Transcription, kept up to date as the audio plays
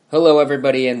Hello,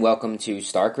 everybody, and welcome to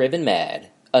Stark Raven Mad,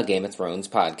 a Game of Thrones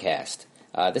podcast.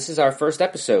 This is our first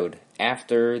episode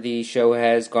after the show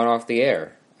has gone off the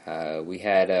air. We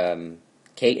had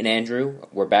Kate and Andrew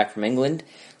were back from England,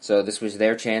 so this was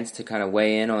their chance to kind of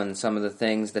weigh in on some of the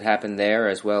things that happened there,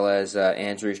 as well as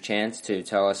Andrew's chance to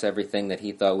tell us everything that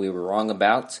he thought we were wrong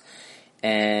about.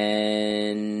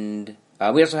 And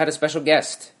we also had a special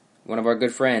guest. One of our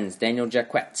good friends, Daniel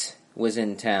Jacquet, was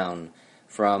in town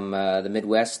from the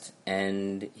Midwest,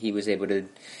 and he was able to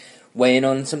weigh in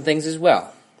on some things as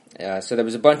well. So there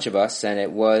was a bunch of us, and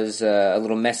it was a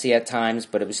little messy at times,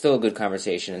 but it was still a good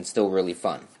conversation and still really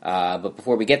fun. But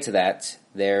before we get to that,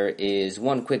 there is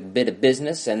one quick bit of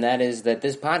business, and that is that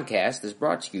this podcast is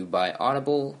brought to you by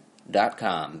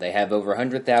Audible.com. They have over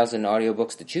 100,000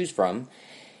 audiobooks to choose from,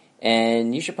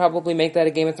 and you should probably make that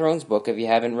a Game of Thrones book if you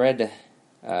haven't read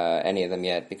any of them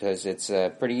yet, because it's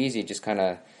pretty easy, just kind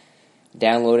of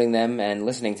downloading them and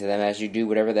listening to them as you do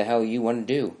whatever the hell you want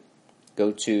to do.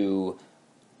 Go to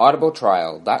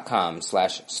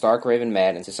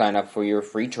audibletrial.com/StarkRavenMad and to sign up for your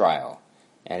free trial.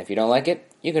 And if you don't like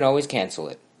it, you can always cancel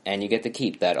it, and you get to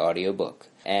keep that audiobook.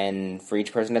 And for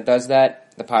each person that does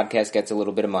that, the podcast gets a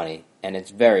little bit of money, and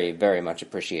it's very, very much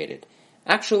appreciated.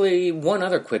 Actually, one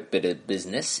other quick bit of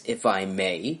business, if I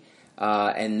may,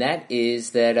 and that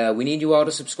is that we need you all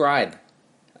to subscribe.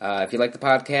 If you like the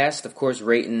podcast, of course,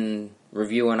 rate and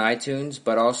review on iTunes,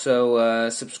 but also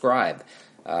subscribe,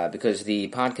 because the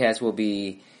podcast will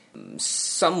be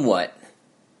somewhat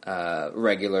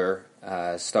regular,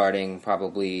 starting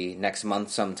probably next month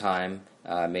sometime,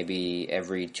 maybe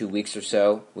every 2 weeks or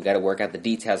so. We got to work out the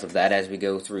details of that as we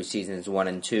go through seasons 1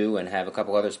 and 2, and have a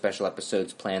couple other special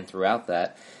episodes planned throughout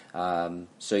that.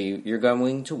 So you're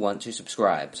going to want to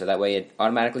subscribe, so that way it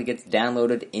automatically gets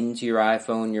downloaded into your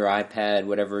iPhone, your iPad,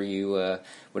 whatever you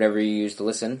use to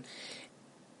listen.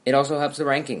 It also helps the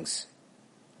rankings.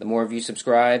 The more of you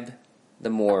subscribe, the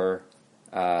higher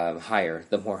in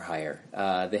the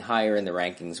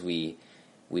rankings we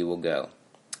will go.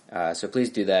 So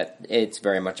please do that. It's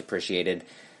very much appreciated.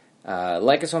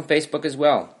 Like us on Facebook as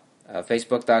well.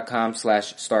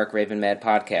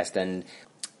 Facebook.com/StarkRavenMadPodcast. And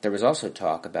there was also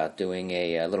talk about doing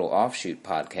a little offshoot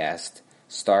podcast,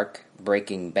 Stark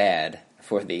Breaking Bad,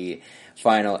 for the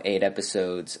final 8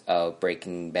 episodes of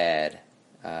Breaking Bad.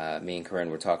 Me and Corinne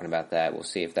were talking about that. We'll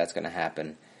see if that's going to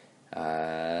happen.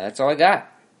 That's all I got.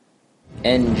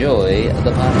 Enjoy the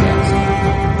podcast.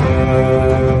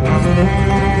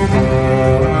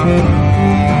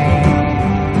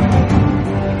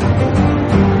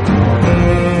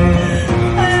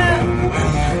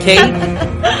 Kate,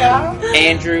 Yeah.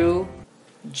 Andrew,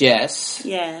 Jess,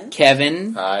 Yes.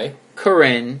 Kevin, Hi.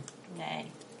 Corinne. Nay.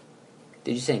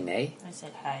 Did you say nay? I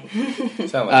said hi.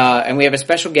 Sound like And we have a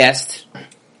special guest,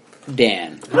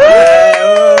 Dan.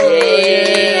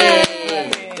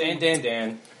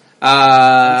 Dan.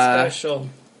 Special.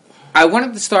 I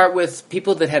wanted to start with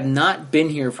people that have not been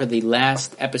here for the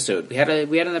last episode. We had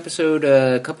an episode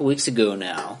a couple weeks ago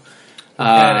now.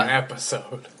 Had an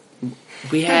episode.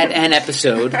 We had an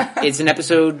episode. It's an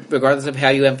episode regardless of how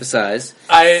you emphasize.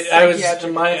 I was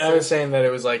saying that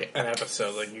it was like an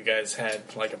episode, like you guys had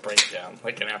like a breakdown,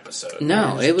 like an episode.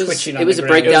 No, it was twitching on a the ground.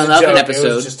 breakdown of an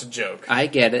episode. It was just a joke. I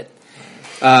get it.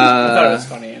 I thought it was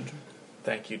funny, Andrew.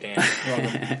 Thank you, Dan.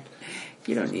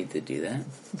 You don't need to do that.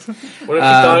 What if you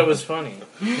thought it was funny?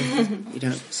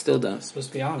 You still don't. Supposed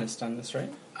to be honest on this,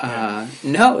 right?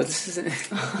 No, this isn't.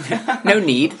 No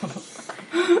need.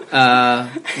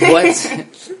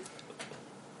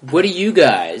 What do you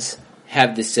guys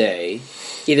have to say,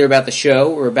 either about the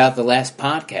show or about the last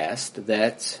podcast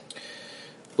that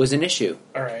was an issue?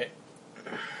 All right.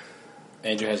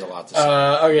 Andrew has a lot to say.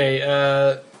 Okay.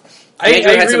 I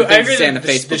Andrew had some agree things to say on the that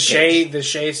Facebook the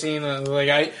Shay scene.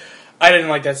 I didn't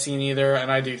like that scene either,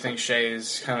 and I do think Shay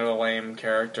is kind of a lame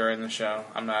character in the show.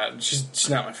 She's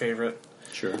not my favorite.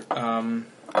 Sure.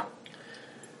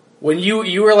 When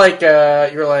you were like,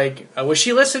 was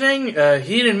she listening?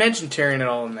 He didn't mention Tyrion at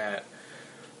all in that.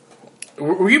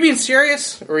 Were you being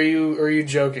serious, or are you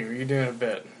joking? Were you doing a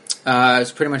bit? I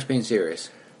was pretty much being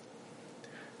serious.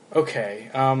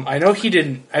 Okay. I know he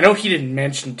didn't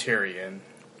mention Tyrion,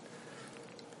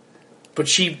 but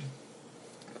she,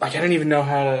 like, I don't even know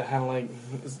how to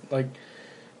like.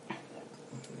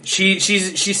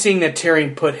 She's seeing that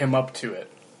Tyrion put him up to it.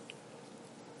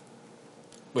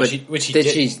 Which he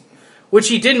did. Which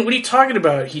he didn't. What are you talking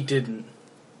about? He didn't.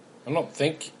 I don't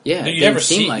think. Yeah, you it never didn't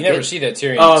seem see. like you never it. see that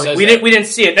Tyrion. Oh, says we that. didn't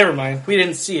see it. Never mind. We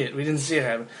didn't see it. We didn't see it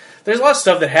happen. There's a lot of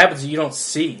stuff that happens that you don't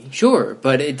see. Sure,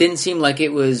 but it didn't seem like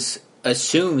it was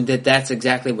assumed that that's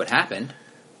exactly what happened.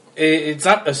 It's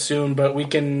not assumed, but we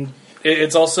can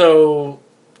it's also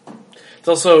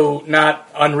not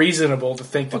unreasonable to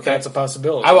think that that's a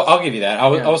possibility. I'll give you that. I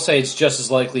will say it's just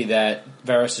as likely that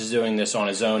Varys is doing this on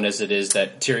his own as it is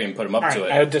that Tyrion put him up to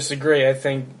it. I would disagree. I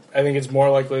think it's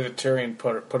more likely that Tyrion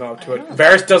put him up to it.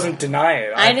 Varys doesn't deny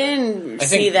it. I didn't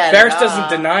see that. Varys doesn't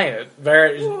deny it.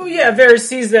 Varys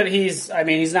sees that he's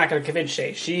not going to convince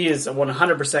Shae. She is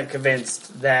 100%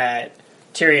 convinced that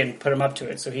Tyrion put him up to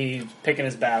it, so he's picking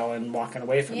his battle and walking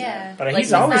away from that. But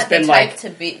he's always been like to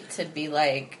be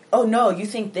like, oh no, you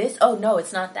think this? Oh no,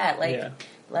 it's not that.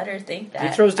 Let her think that. He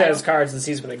throws down his cards and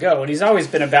sees where they go. And he's always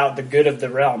been about the good of the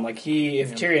realm. Like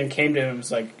if Tyrion came to him and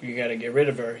was like, "You got to get rid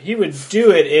of her," he would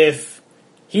do it if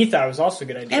he thought it was also a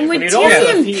good idea. And would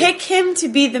Tyrion pick him to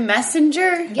be the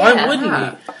messenger? Yeah. Why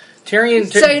wouldn't he?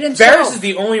 Varys is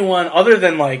the only one other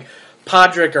than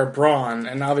Podrick or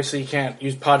Bronn, and obviously you can't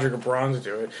use Podrick or Bronn to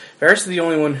do it. Varys is the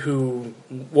only one who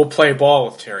will play ball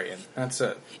with Tyrion. That's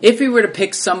it. If he were to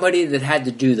pick somebody that had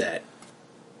to do that,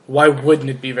 why wouldn't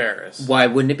it be Varys? Why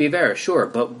wouldn't it be Varys? Sure,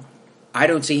 but I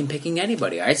don't see him picking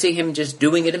anybody. I see him just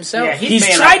doing it himself. Yeah, he's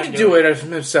tried to do it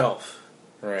himself.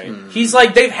 Right. He's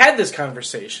they've had this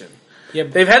conversation. Yeah,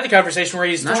 they've had the conversation where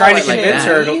he's trying to convince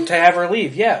her to have her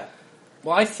leave. Yeah.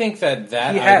 Well, I think that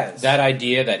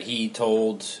idea that he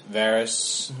told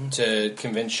Varys to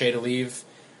convince Shae to leave,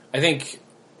 I think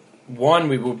one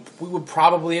we would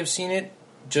probably have seen it.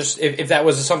 Just if that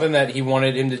was something that he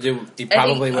wanted him to do, he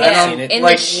probably would have seen it. In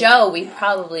the show, we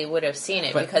probably would have seen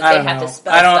it because they have to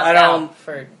spell stuff out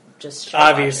for just show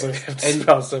obviously have to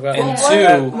spell stuff out.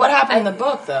 And what happened in the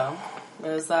book though?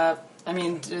 Is that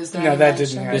is there? No, that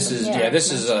didn't happen.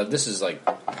 This is like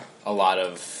a lot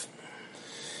of.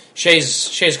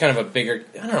 Shae's kind of a bigger.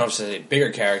 I don't know if to say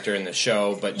bigger character in the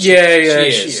show, but she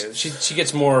is. She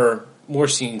gets more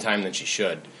scene time than she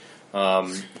should.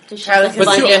 Charlie's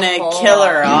gonna kill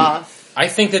her off. I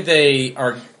think that they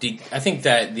are. I think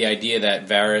that the idea that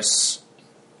Varys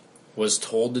was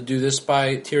told to do this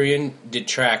by Tyrion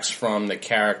detracts from the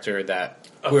character that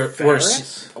we're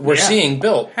seeing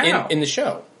built in the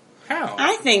show. How?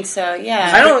 I think so.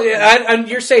 Yeah. I don't.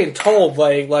 You're saying told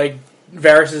like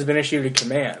Varys has been issued a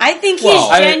command. I think he's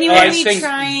genuinely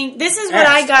trying. This is what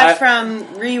I got from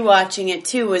rewatching it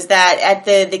too. Was that at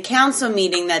the council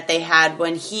meeting that they had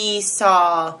when he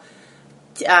saw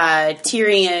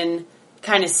Tyrion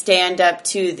kind of stand up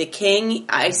to the king?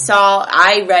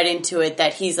 I read into it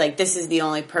that he's like, this is the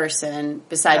only person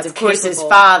besides, of course, his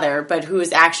father, but who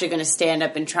is actually going to stand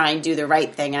up and try and do the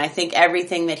right thing. And I think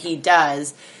everything that he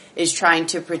does is trying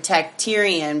to protect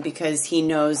Tyrion because he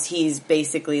knows he's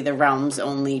basically the realm's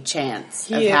only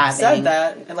chance of having. He said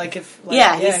that.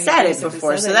 He said it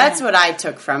before. So that's what I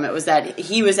took from it, was that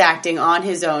he was acting on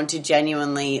his own to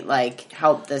genuinely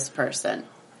help this person.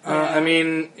 I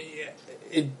mean,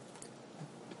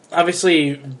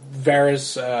 obviously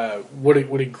Varys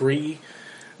would agree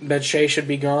that Shae should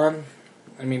be gone.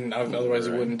 I mean, otherwise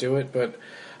he wouldn't do it. But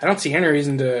I don't see any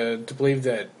reason to believe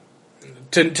that.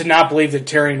 To not believe that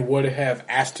Tyrion would have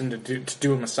asked him to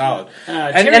do him a solid,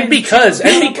 and because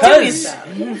Shae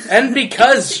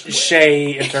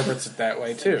interprets it that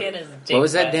way too. What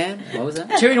was that, Dan? What was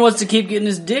that? Tyrion wants to keep getting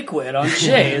his dick wet on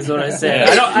Shae, is what I said.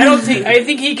 I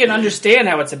think he can understand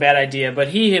how it's a bad idea, but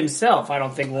he himself, I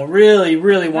don't think,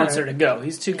 really wants her to go.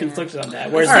 He's too conflicted on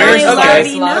that. Whereas Varys,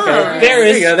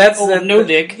 no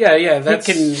dick. Yeah, he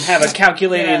can have a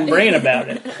calculated brain about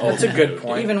it. That's a good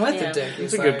point. Even with the dick,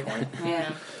 that's a good point. Yeah.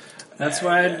 That's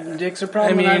why dicks are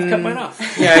problem. I've cut mine off.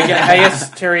 Yeah, I guess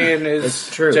Tyrion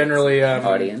is generally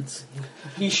audience.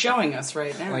 He's showing us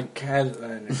right now.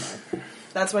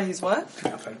 That's why he's what?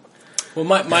 Nothing. Well,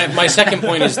 my second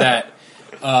point is that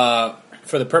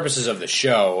for the purposes of the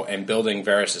show and building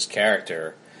Varys'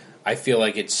 character, I feel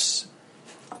like it's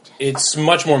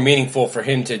much more meaningful for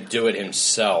him to do it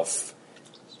himself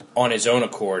on his own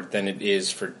accord than it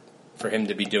is for him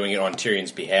to be doing it on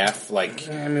Tyrion's behalf. I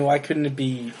mean, why couldn't it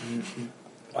be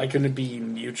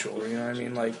mutual? You know what I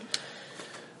mean?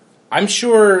 I'm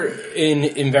sure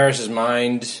in Varys'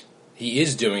 mind, he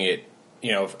is doing it,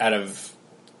 out of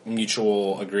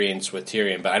mutual agreement with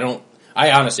Tyrion. But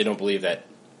I honestly don't believe that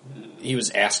he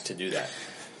was asked to do that.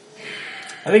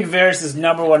 I think Varys'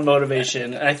 number one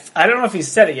motivation, I don't know if he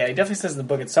said it yet, he definitely says in the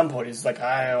book at some point, he's like,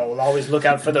 I will always look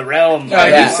out for the realm. He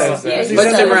says that.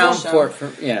 But the realm for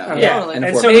Totally.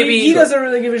 And so he doesn't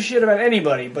really give a shit about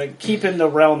anybody, but keeping the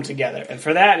realm together. And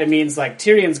for that, it means,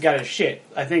 Tyrion's got his shit.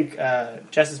 I think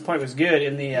Jess's point was good.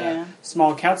 In the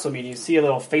small council meeting, you see a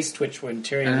little face twitch when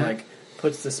Tyrion,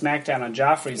 puts the smackdown on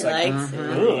Joffrey. He's ooh, all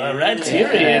right,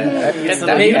 Tyrion. Gets a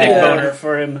little dick boner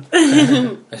for him.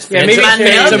 Maybe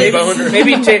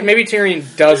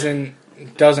Tyrion doesn't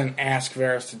doesn't ask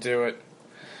Varys to do it.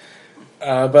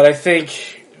 But I think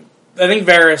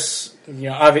Varys,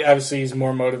 obviously he's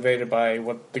more motivated by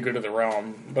the good of the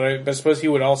realm. But I suppose he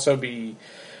would also be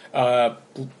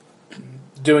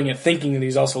doing it thinking that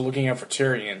he's also looking out for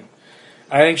Tyrion.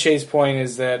 I think Shay's point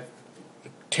is that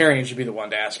Tyrion should be the one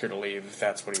to ask her to leave if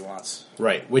that's what he wants.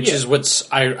 Right, which is what's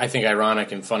I think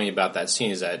ironic and funny about that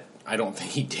scene is that I don't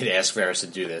think he did ask Varys to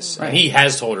do this. Right. And he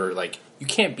has told her, like, you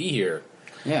can't be here.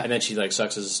 Yeah. And then she, like,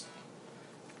 sucks his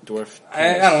dwarf.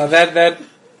 I don't know, that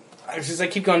I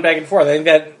keep going back and forth. I think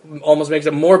that almost makes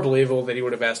it more believable that he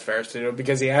would have asked Varys to do it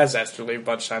because he has asked her to leave a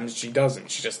bunch of times and she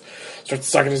doesn't. She just starts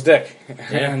sucking his dick.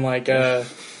 Yeah. And, like,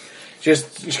 she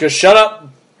goes, shut up,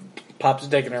 pops his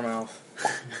dick in her mouth.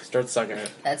 Starts sucking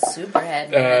it. That's super head,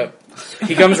 man.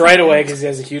 He comes right away because he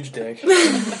has a huge dick.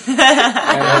 I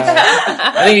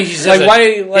think he's he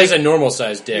has a normal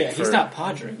sized dick. Yeah, he's not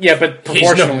Podrick. Yeah, but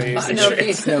proportionally,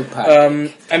 he's no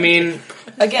Podrick. I mean,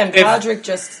 again, Podrick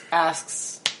just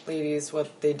asks ladies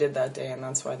what they did that day, and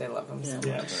that's why they love him so much.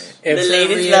 The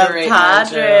ladies love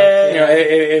Podrick.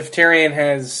 If Tyrion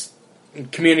has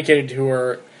communicated to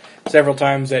her several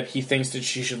times that he thinks that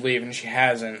she should leave and she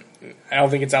hasn't, I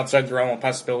don't think it's outside the realm of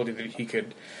possibility that he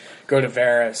could go to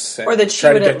Varys and or that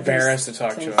try to get Varys to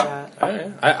talk to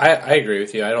him. I agree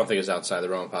with you. I don't think it's outside the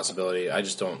realm of possibility. I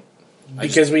just don't.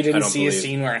 Because we didn't see a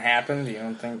scene where it happened, you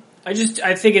don't think? I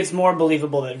think it's more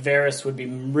believable that Varys would be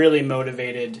really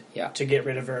motivated to get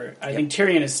rid of her. I think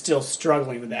Tyrion is still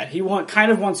struggling with that. He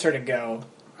kind of wants her to go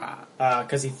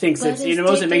because he thinks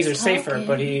it makes her safer,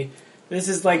 but this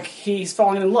is like he's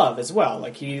falling in love as well.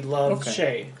 Like he loves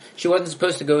Shay. She wasn't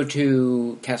supposed to go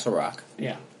to Castle Rock.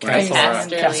 Yeah. Right?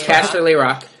 Casterly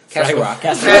Rock. Castle Rock. She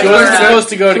wasn't supposed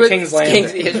to go to King's Landing.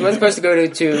 She wasn't supposed to go to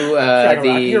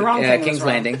the King's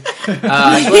Landing. She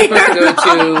wasn't supposed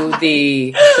to go to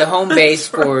the home base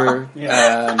for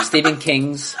Stephen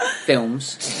King's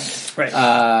films. Right.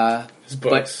 His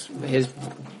books.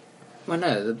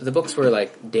 The books were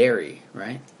like dairy,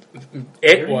 right?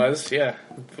 It was, yeah.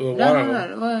 It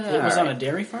was on a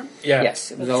dairy farm? Yeah. Yes,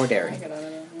 it was all dairy.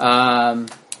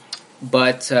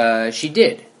 But she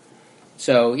did.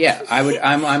 So yeah,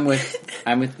 I'm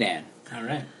with Dan. All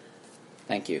right.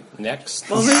 Thank you. Next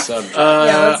subject.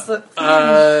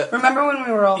 Remember when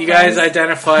we were all you guys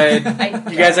identified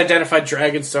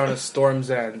Dragonstone as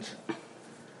Storm's End.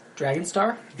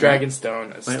 Dragonstar?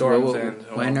 Dragonstone as Storm's End.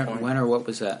 When or what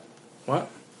was that? What?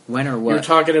 When or what? You were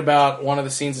talking about one of the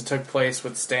scenes that took place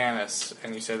with Stannis,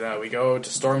 and you said, we go to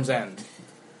Storm's End.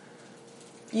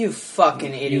 You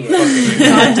fucking idiot.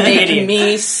 You're making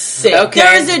me sick. Okay.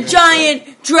 There's a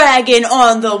giant dragon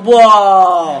on the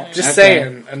wall. Just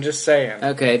saying. I'm just saying.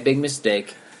 Okay, big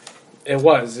mistake. It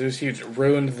was huge. It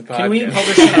ruined the podcast. Can we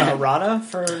publish an errata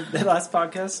for the last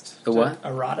podcast? The what?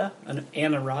 Errata? An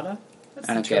errata? That's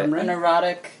the term, right? An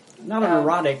erotic. Not an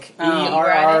erotic.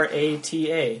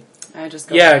 ERRATA. I just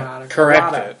go errata.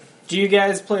 Correct it. Do you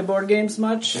guys play board games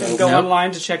much and go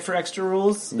online to check for extra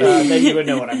rules? Then you would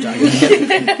know what I'm talking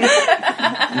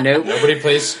about. Nope. Nobody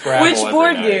plays Scrabble. Which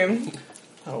board game?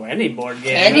 Oh, any board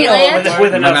game. Any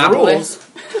with enough Monopoly. Rules.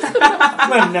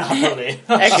 Monopoly.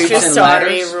 Extra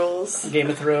story rules. Game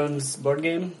of Thrones board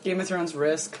game. Game of Thrones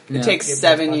Risk. No. It takes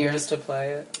 7 years to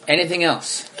play it. Anything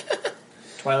else?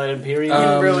 Twilight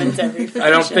Imperium. Ruins everything. I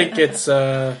don't think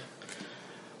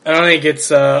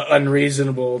it's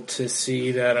unreasonable to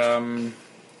see that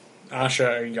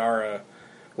Asha or Yara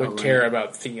would care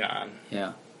about Theon.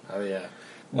 Yeah. Oh yeah.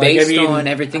 Based on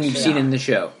everything you've seen in the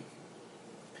show.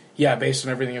 Yeah, based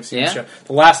on everything I've seen in the show.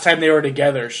 The last time they were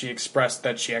together, she expressed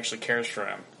that she actually cares for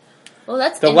him. Well,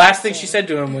 that's the last thing she said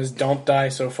to him was, "Don't die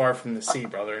so far from the sea,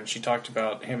 brother." And she talked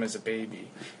about him as a baby.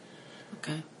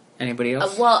 Okay. Anybody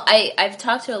else? Well, I've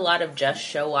talked to a lot of Just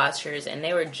Show watchers, and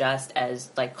they were just as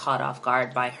caught off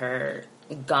guard by her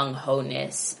gung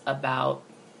ho-ness about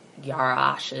Yara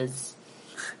Asha's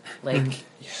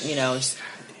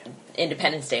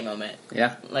Independence Day moment.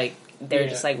 Yeah. They're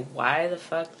just why the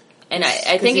fuck? And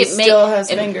I think it may still has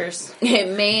fingers.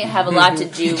 It may have a lot to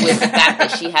do with the fact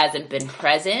that she hasn't been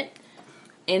present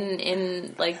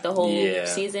in the whole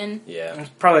season. Yeah, it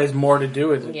probably has more to do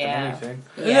with it than anything.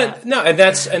 Yeah. And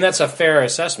that's a fair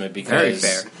assessment because very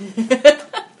fair.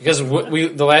 Because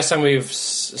the last time we've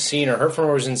seen or heard from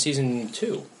her was in season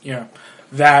 2. Yeah,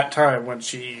 that time when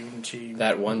she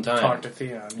that one time talked to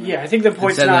Theon. Yeah, I think the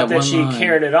point's not that she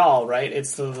cared at all, right?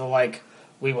 It's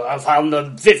we will have found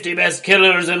the 50 best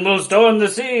killers and we'll storm the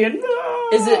sea and...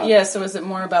 Is it, so is it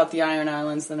more about the Iron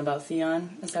Islands than about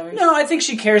Theon? Is that what No, I think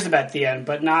she cares about Theon,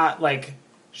 but not,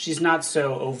 she's not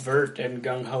so overt and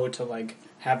gung-ho to,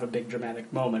 have a big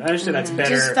dramatic moment. I understand that's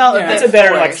better. That's a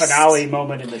better like finale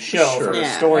moment in the show for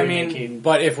story making.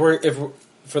 But if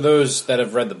for those that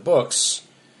have read the books,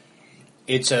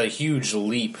 it's a huge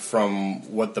leap from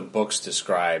what the books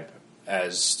describe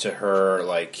as to her,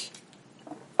 like,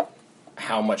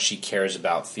 how much she cares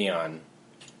about Theon.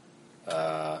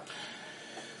 I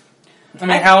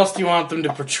mean, how else do you want them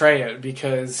to portray it?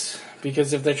 Because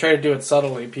if they try to do it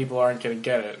subtly, people aren't going to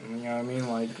get it. You know what I mean?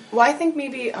 Like, well, I think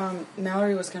maybe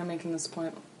Mallory was kind of making this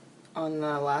point on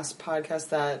the last podcast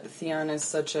that Theon is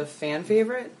such a fan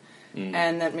favorite,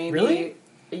 and that maybe really,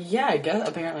 yeah, I guess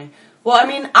apparently. Well, I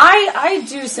mean, I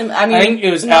do some. I think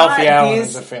it was Alfie Allen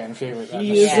as a fan favorite.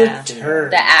 He is a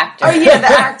turd. The actor. Oh yeah, the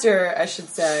actor, I should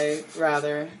say,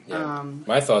 rather. Yeah.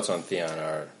 My thoughts on Theon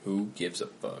are, who gives a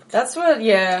fuck? That's what,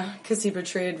 because he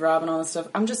betrayed Rob and all this stuff.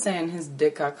 I'm just saying his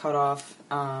dick got cut off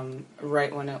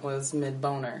right when it was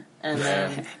mid-boner. And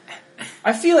then...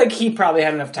 I feel like he probably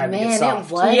had enough time to get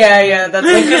soft. Yeah, that's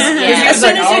like, as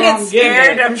soon as you get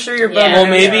scared, I'm sure you're boner. Well,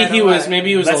 maybe he was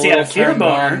a little turned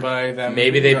on by them.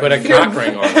 Maybe they put a cock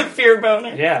ring on him. Fear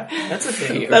boner. Yeah, that's a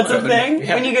thing. That's a thing?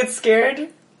 Yeah. When you get scared?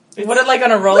 What, it like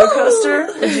on a roller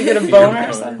coaster? Did you get a boner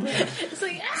or something? It's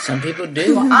like, some people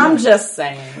do. Well, I'm just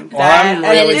saying. Well, I'm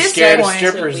really scared of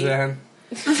strippers then.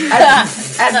 At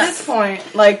this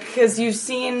point, like, because you've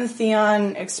seen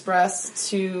Theon express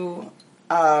to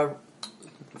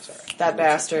that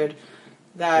bastard,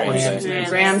 that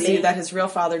Ramsay, that his real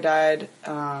father died,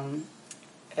 and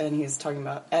he's talking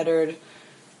about Eddard.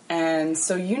 And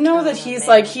so you know that he's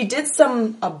like, he did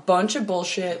a bunch of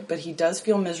bullshit, but he does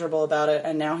feel miserable about it,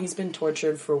 and now he's been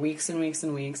tortured for weeks and weeks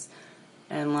and weeks.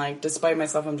 And like, despite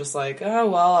myself, I'm just like, oh,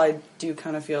 well, I do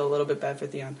kind of feel a little bit bad for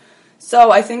Theon.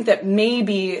 So I think that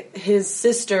maybe his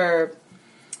sister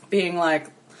being like,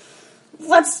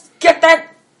 let's get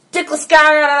that dickless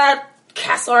guy out of that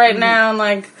castle right now, and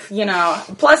like, you know,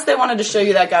 plus they wanted to show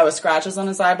you that guy with scratches on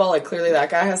his eyeball, like clearly that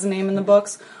guy has a name in the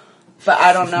books. But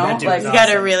I don't know. Like, he's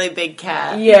got a really big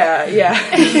cat. Yeah.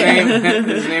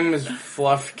 His name is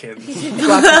Fluffkin.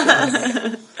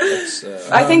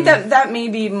 I think that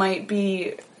maybe might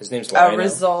be his name's a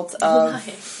result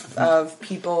of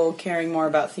people caring more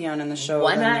about Theon in the show.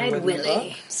 One-eyed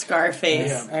Willie.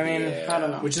 Scarface. Yeah. I mean, I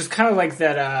don't know. Which is kind of like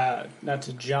that, not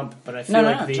to jump, but I feel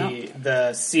like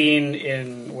the scene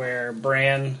in where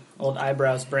Bran, old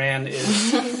eyebrows Bran,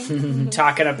 is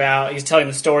talking about, he's telling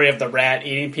the story of the rat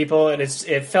eating people, and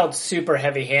it felt super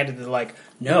heavy-handed. Like,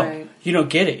 no, you don't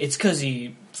get it. It's because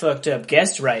he fucked up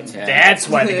guest rights. Yeah. That's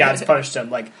why the gods punished him.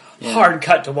 Like, hard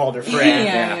cut to Walder Frey.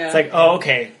 It's like, oh,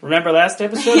 okay. Remember last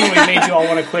episode when we made you all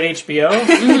want to quit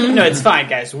HBO? No, it's fine,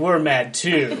 guys. We're mad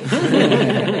too.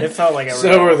 It felt like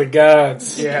so were the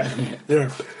gods. Yeah.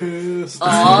 They're pissed.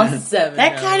 Awesome.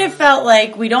 That kind of felt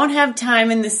like we don't have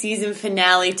time in the season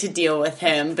finale to deal with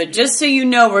him, but just so you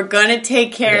know, we're going to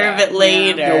take care of it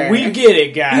later. No, we get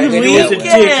it, guys. It was a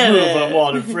dick move on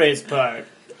Walder Frey's part.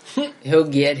 He'll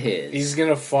get his. He's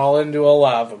gonna fall into a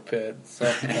lava pit. So.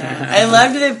 I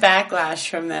loved the backlash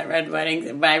from that Red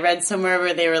Wedding. I read somewhere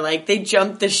where they were like, they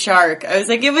jumped the shark. I was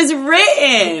like, it was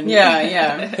written.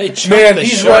 Yeah. They jumped the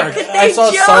shark. I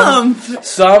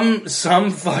saw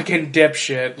some fucking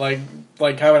dipshit like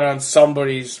comment on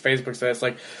somebody's Facebook status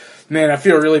like, man, I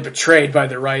feel really betrayed by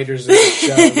the writers of the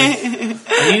show.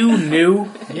 You knew?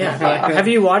 Yeah. Have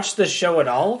you watched the show at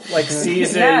all? Like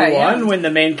season 1 when the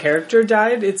main character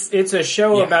died? It's a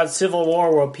show about Civil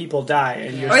War where people die.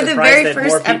 And you're or the very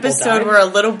first episode where a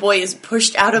little boy is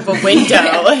pushed out of a window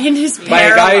and is paralyzed. By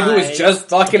a guy who was just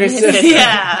fucking his sister.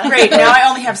 Yeah. Great, now I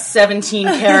only have 17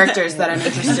 characters that I'm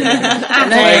interested in.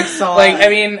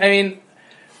 I mean,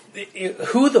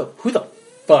 who the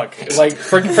fuck? Like,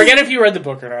 forget if you read the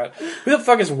book or not. Who the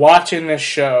fuck is watching this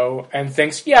show and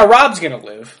thinks, yeah, Rob's gonna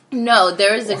live? No,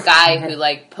 there was a guy who,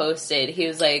 posted, he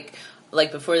was like,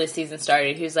 before the season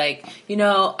started, he was like,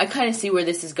 I kind of see where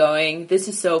this is going. This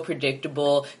is so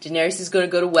predictable. Daenerys is going to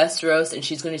go to Westeros, and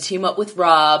she's going to team up with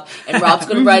Rob, and Rob's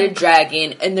going to ride a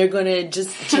dragon, and they're going to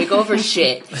just take over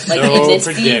shit. Like, in this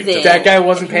season. That guy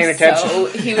wasn't paying attention.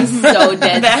 He was so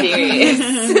dead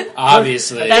serious.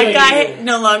 Obviously. That guy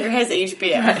no longer has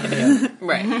HBO.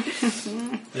 Right.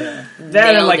 Yeah.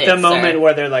 That and, the moment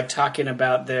where they're, talking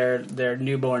about their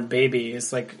newborn baby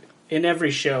is, in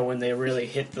every show when they really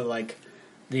hit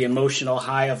the emotional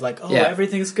high of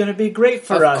everything's going to be great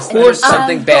for us. Of course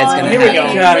something bad's going to happen. Here we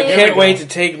go. God, I can't wait to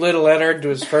take little Eddard to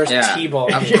his first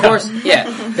T-ball. Of course,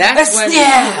 That's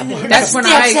when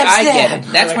I get it.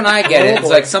 That's when I get it. It's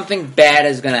like something bad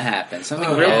is going to happen. Something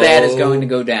real bad is going to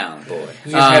go down.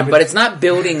 But it's not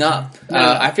building up.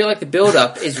 I feel like the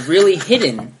build-up is really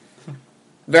hidden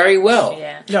very well.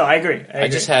 Yeah. No, I agree. I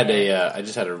just had a. I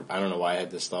don't know why I had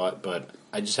this thought, but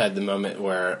I just had the moment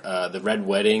where the Red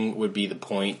Wedding would be the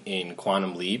point in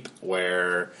Quantum Leap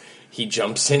where he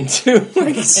jumps into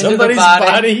like somebody's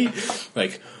body.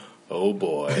 Like, oh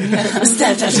boy. This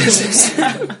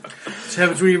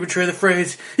happens when you betray the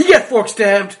phrase, you get fork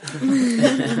stabbed.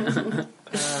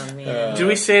 Oh, man. Do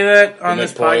we say that on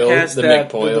this podcast? The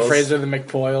the phrase of the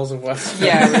McPoyles of what?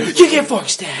 Yeah. You get fork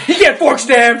stabbed. You get fork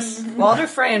stabs! Walder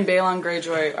Frey and Balon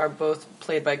Greyjoy are both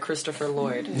played by Christopher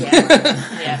Lloyd.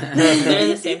 Yeah. They're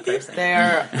the same person. They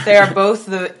are both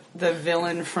the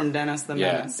villain from Dennis the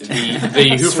Yeah, Menace.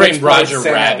 the Who Framed Roger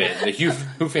Rabbit. The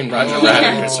Who Framed Roger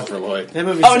Rabbit, Christopher Lloyd. That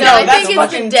movie's Oh, no, I that's think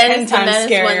it's fucking the Dennis 10 the times Menace one,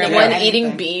 scarier the than one eating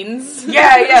anything. beans.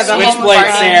 Yeah, the Switchblade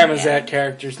homeless Sam guy. is that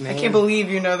character's name. I can't believe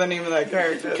you know the name of that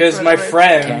character. Because That's my right.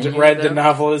 friend Can you, read the though?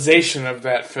 novelization of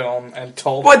that film and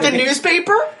told What, me. the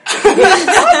newspaper?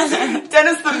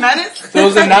 Dennis the Menace? So it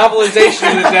was a novelization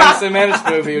of the Dennis the Menace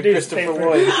movie with Christopher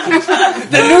Lloyd.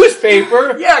 The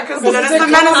newspaper? Yeah, because Well, Dennis it's a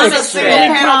the Menace is a comic single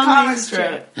strip. panel comic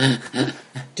strip.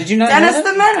 Did you not Dennis know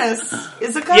that? the Menace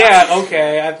is a comic. Yeah,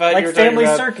 okay. I thought Like you were talking Family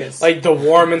about Circus. like the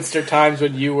Warminster times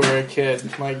when you were a kid.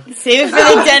 Like Save it for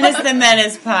the Dennis the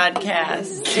Menace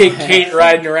podcast. Kate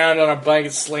riding around on a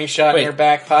blanket slingshot in her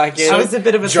back pocket. I was a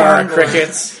bit of a jar of tomboy.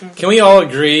 crickets. Can we all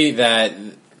agree that?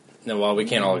 No, well, we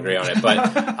can't all agree on it, but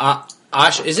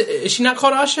Asha is she not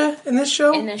called Asha in this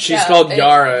show? In the She's show. called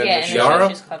Yara in Yeah, the in show. Yara?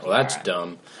 she's called Well, that's Yara.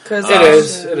 dumb. Because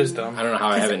It is dumb. I don't know how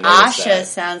I haven't noticed Asha that.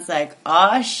 sounds like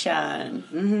ocean.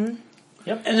 Mm-hmm.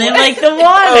 Yep. And they like the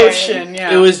water. Ocean,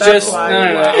 yeah. It was that's just why.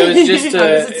 no. It was just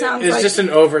Because it sounds like- just an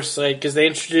oversight because they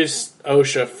introduced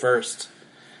OSHA first,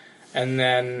 and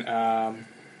then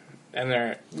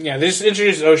they just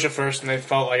introduced OSHA first, and they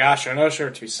felt like Asha and OSHA were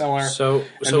too similar. So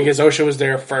because OSHA was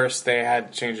there first, they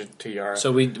had to change it to Yara.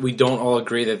 So we don't all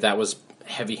agree that was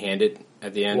heavy-handed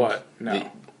at the end. What? No.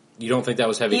 You don't think that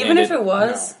was heavy-handed? Even if it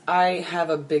was, I have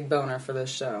a big boner for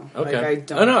this show. Okay. Like, I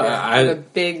don't. Oh, no, I have a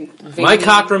big. my veiny,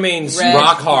 cock remains red-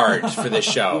 rock hard for this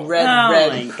show. red, my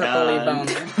purpley God. boner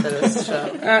for this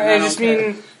show. I just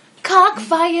mean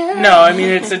Cockfire. no. I mean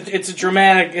it's a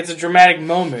dramatic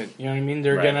moment. You know what I mean?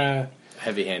 They're Right. gonna.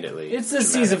 Heavy-handedly. It's the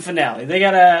season finale. They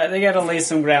gotta lay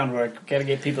some groundwork. Gotta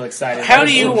get people excited. How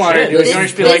do you want to do it? You want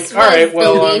to be like, This all right, was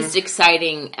well, the least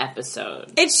exciting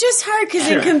episode. It's just hard because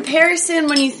Sure. in comparison,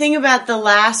 when you think about the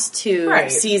last two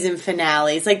Right. season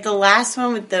finales, like the last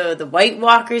one with the White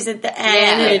Walkers at the end,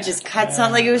 Yeah. and it just cuts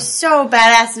on, like it was so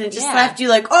badass, and it just Yeah. left you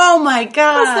like, oh my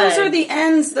god. Plus, those are the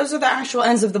ends. Those are the actual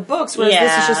ends of the books. Whereas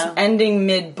this is just Yeah. ending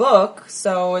mid-book,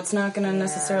 so it's not going to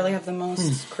necessarily have the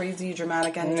most crazy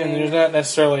dramatic and ending. there's not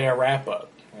necessarily a wrap up.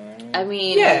 I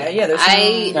mean, Yeah, there's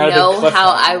I Not a big know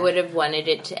how cliffhanger. I would have wanted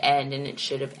it to end, and it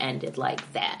should have ended like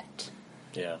that.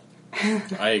 Yeah.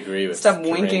 I agree with Stop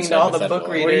Corinne's winking to all the book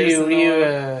hypothetical. readers. What do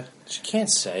you She can't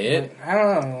say it. I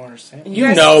don't know what I'm saying. You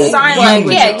guys know. sign you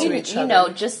language Yeah, to you, each you other. know,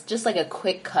 just like a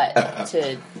quick cut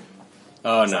to.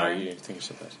 Oh, no, you think you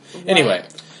said that. Anyway.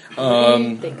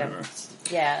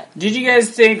 Yeah. Did you guys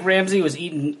think Ramsay was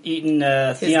eating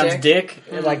Theon's dick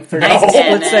like for No. just a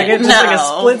split second? Just like a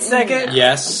No. split second?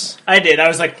 Yes. I did. I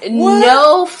was like, what?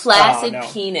 No flaccid Oh, no.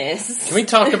 penis. Can we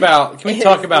talk about Looks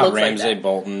like Ramsay that.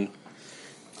 Bolton?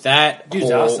 That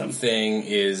Dude's whole awesome. thing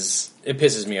it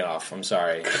pisses me off. I'm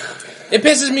sorry. It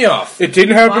pisses me off. It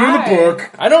didn't happen Why? in the book.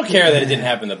 I don't care that it didn't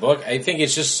happen in the book. I think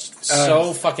it's just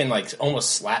so fucking like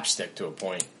almost slapstick to a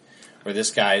point where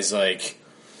this guy's like,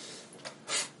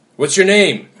 "What's your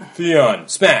name? Theon.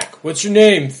 Smack. What's your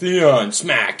name? Theon.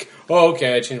 Smack. Oh,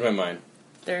 okay. I changed my mind."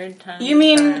 Third time. You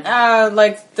mean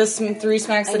like the 3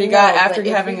 smacks that I he got know, after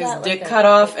but having isn't his that dick like cut a-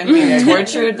 off and being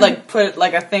tortured? Like put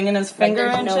like a thing in his Like, finger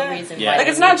there's and no shit? reason Yeah. why Like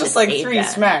it's they not would just like hate 3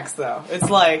 that. smacks though. It's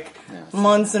like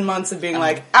months and months of being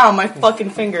like, ow, my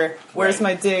fucking finger. Where's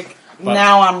my dick? But-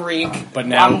 now I'm Reek. But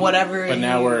now, I'm whatever. But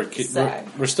now you we're say.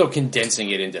 still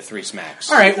condensing it into 3 smacks.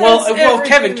 All right. That's Well,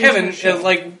 everything Kevin, in the show.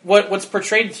 like what's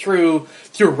portrayed through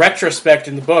retrospect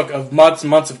in the book of months and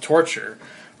months of torture.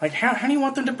 Like how do you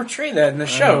want them to portray that in the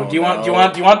show? don't Do you want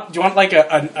know. like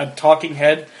a talking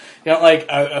head? You want like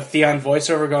a Theon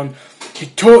voiceover going, "He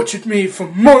tortured me for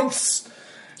months,"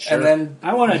 Sure. and then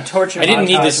I want to torture. I didn't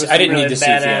need montage this. with I didn't some need really to see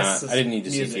Theon. badass I didn't need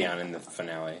to see music. Theon in the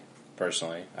finale.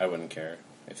 Personally, I wouldn't care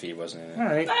if he wasn't in it. all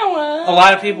right. A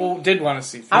lot of people did want to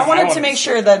see. Theon. I wanted to wanted make see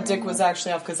sure that dick was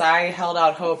actually off because I held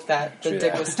out hope that the True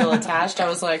dick that. was still attached. I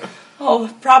was like,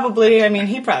 oh, probably. I mean,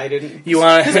 he probably didn't. You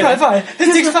want It's probably fine.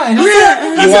 His dick's fine. you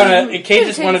want to? Kate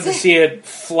just wanted to see it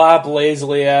flop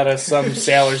lazily out of some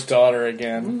sailor's daughter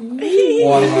again.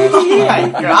 One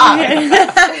last time.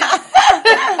 God.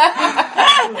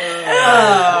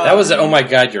 That was oh my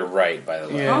god, you're right. By the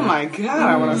way. Yeah. Oh my god,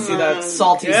 I want to see that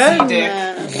salty sea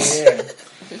dick.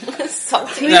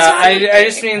 Salty. No, I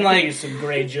just mean like some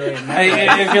Greyjoy.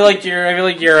 I feel like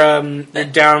you're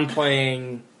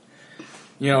downplaying,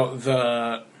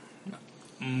 the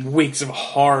weeks of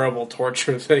horrible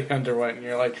torture that he underwent, and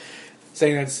you're like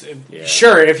saying that's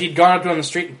sure. If he'd gone up to him on the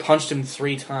street and punched him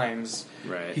 3 times,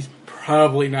 right, he's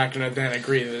probably not going to then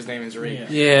agree that his name is Reek.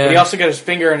 Yeah. But he also got his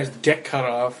finger and his dick cut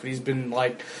off. He's been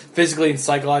physically and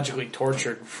psychologically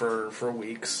tortured for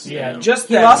weeks. Yeah,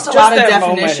 he lost a lot of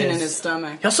definition in his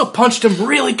stomach. He also punched him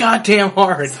really goddamn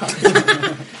hard.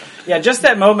 Yeah, just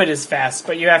that moment is fast,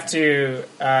 but you have to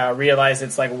realize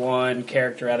it's like one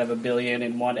character out of a billion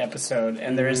in one episode,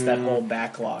 and there is that whole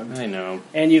backlog. I know.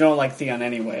 And you don't like Theon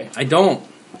anyway. I don't.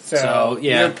 So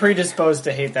yeah. You're predisposed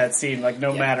to hate that scene,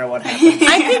 no matter what happens.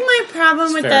 I think my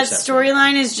problem with that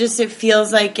storyline is just it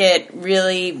feels like it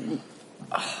really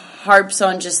harps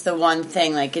on just the one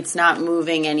thing. Like, it's not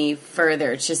moving any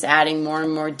further. It's just adding more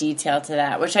and more detail to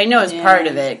that, which I know is part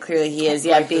of it. Clearly he is,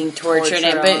 being tortured.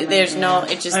 But there's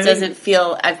it just doesn't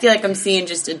feel... I feel like I'm seeing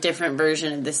just a different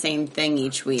version of the same thing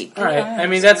each week. All right. I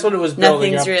mean, that's what it was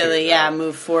building up to. Nothing's really,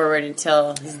 moved forward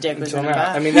until his dick was in a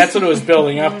box. I mean, that's what it was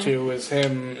building up to, was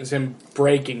him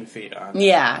breaking Theon.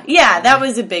 Yeah, that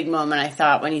was a big moment, I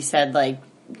thought, when he said,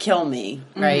 kill me,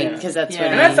 right? Because that's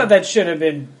what I thought that should have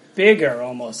been bigger,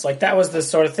 almost. That was the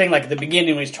sort of thing, at the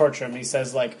beginning when he's torturing him, he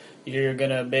says, you're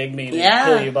gonna beg me to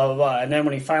kill you, blah, blah, blah. And then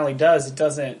when he finally does, it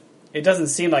doesn't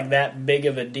seem like that big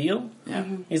of a deal. Yeah.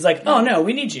 He's like, oh no,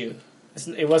 we need you.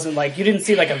 It wasn't you didn't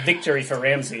see a victory for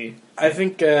Ramsay. I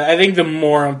think the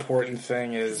more important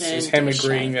thing is him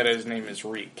agreeing that his name is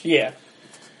Reek. Yeah.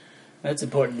 That's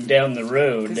important down the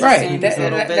road. Right. No.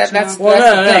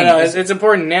 It's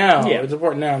important now. Yeah. It's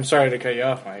important now. I'm sorry to cut you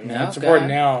off, Mike. No, it's important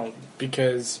now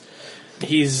because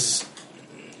he's...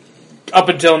 Up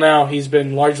until now, he's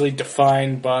been largely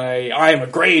defined by, I am a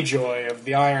Greyjoy of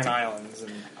the Iron Islands.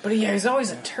 But he's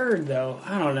always a turd, though.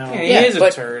 I don't know. Yeah, he is a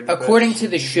turd. According to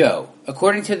the show,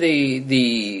 according to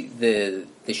the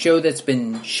show that's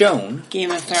been shown,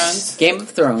 Game of Thrones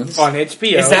on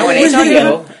HBO. Is that what it's on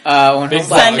HBO?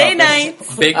 Sunday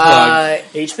nights. Big plug.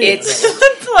 HBO. It's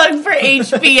plug for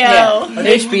HBO. On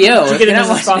HBO. Get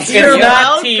it sponsor. It's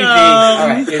not TV. All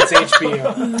right. It's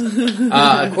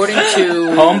HBO. According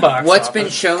to what's been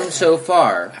shown so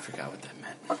far, I forgot what that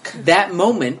meant. That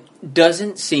moment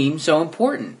doesn't seem so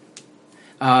important.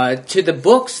 To the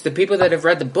books, the people that have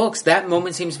read the books, that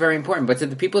moment seems very important. But to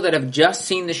the people that have just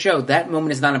seen the show, that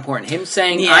moment is not important. Him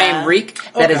saying, I am Reek,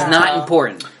 that is not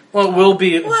important. Well, will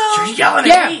be. You're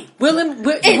yelling at me. Will not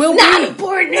be.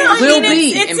 important. No, will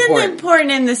be it's important.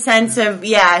 important in the sense of,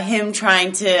 him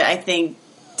trying to, I think,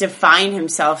 define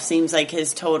himself seems like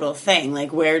his total thing.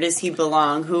 Where does he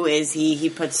belong? Who is he? He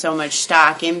put so much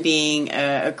stock in being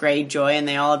a Greyjoy, and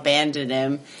they all abandoned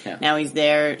him. Yeah. Now he's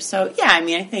there. So,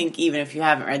 I think even if you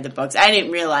haven't read the books, I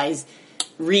didn't realize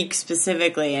Reek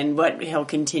specifically and what he'll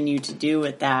continue to do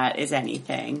with that is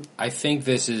anything. I think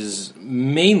this is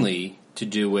mainly to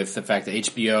do with the fact that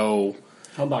HBO...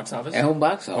 Home box office. Home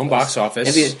box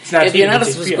office. If you're not a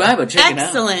subscriber, check it out.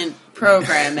 Excellent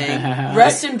programming.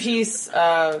 Rest in peace,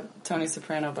 Tony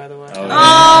Soprano, by the way.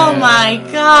 Oh my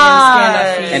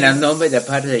god. And a nombre de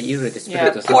padre y de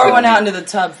espíritu. Pour one out into the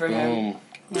tub for him.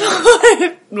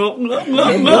 That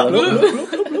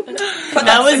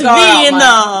was me,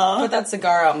 though. Put that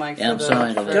cigar out, Mike. Yeah, I'm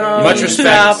sorry. Much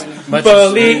respect.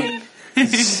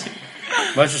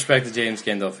 Much respect to James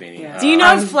Gandolfini. Yeah. Do you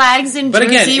know flags in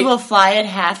Jersey will fly at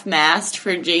half-mast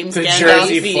for James Gandolfini?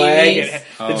 Jersey flag.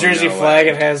 The Jersey flag,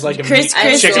 it has a Chris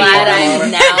chicken glad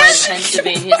I'm now a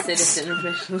Pennsylvania citizen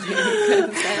officially.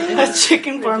 A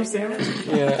chicken farm sandwich.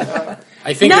 Yeah.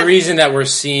 I think the reason that we're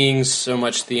seeing so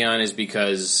much Theon is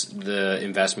because the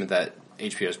investment that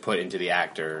HBO has put into the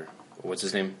actor. What's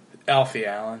his name? Alfie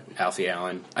Allen.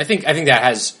 I think that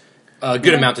has a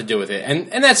good amount to do with it.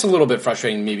 And that's a little bit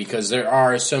frustrating to me because there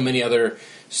are so many other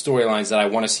storylines that I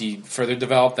want to see further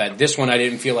developed that this one I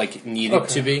didn't feel like needed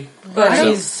to be. But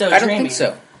he's so I don't think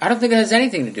so. I don't think it has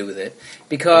anything to do with it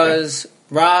because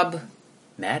Rob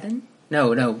Madden?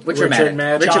 No, Richard Madden.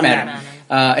 John Madden.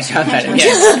 John Madden,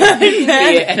 yes.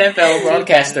 The NFL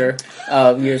broadcaster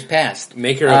of years past.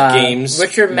 Maker of games,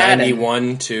 Richard Madden,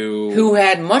 91 to... who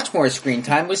had much more screen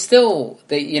time, was still...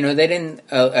 They didn't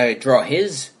draw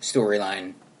his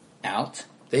storyline out.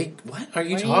 What are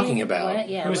you talking about?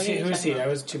 Who's he? I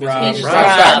was too busy. Rob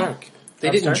Stark. They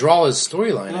didn't draw his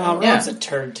storyline out. Rob's a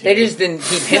turd, too. They just didn't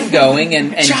keep him going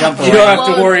and jump around. You don't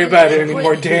have to worry about it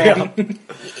anymore, Dan.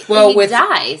 Well, he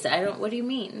dies. What do you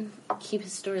mean? Keep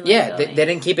his storyline going? They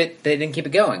didn't keep it. They didn't keep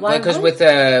it going because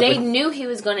they knew he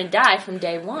was going to die from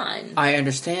day one. I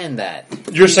understand that.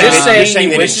 You're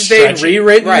saying he wishes they had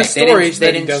rewritten the stories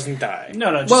that he doesn't die.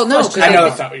 No. Because I know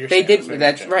that's not what you're saying. They did.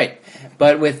 That's right.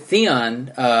 But with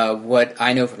Theon, what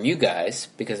I know from you guys,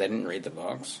 because I didn't read the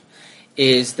books,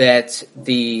 is that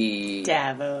the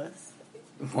Davos.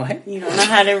 What? You don't know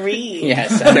how to read.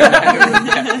 Yes, I know how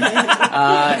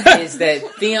to read. Is that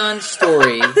Theon's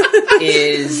story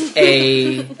is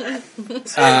a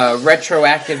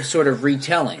retroactive sort of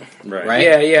retelling,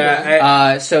 right?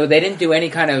 Yeah. So they didn't do any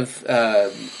kind of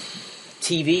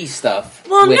TV stuff.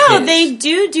 Well, no, they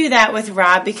do that with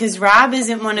Rob because Rob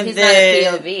isn't one of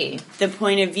the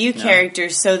point of view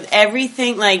characters. So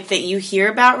everything like that you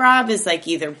hear about Rob is like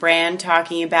either Bran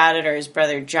talking about it or his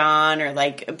brother Jon or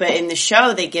like. But in the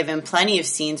show, they give him plenty of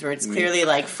scenes where it's clearly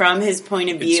like from his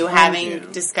point of view,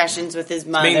 having discussions with his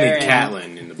mother. Mainly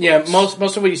Catelyn in the books. Yeah,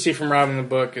 most of what you see from Rob in the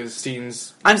book is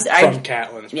scenes from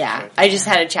Catelyn's. Yeah, I just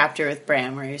had a chapter with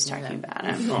Bran where he was talking about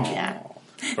him. Yeah.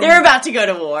 They're about to go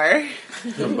to war.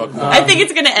 I think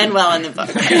it's going to end well in the book.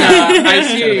 I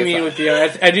see what you mean with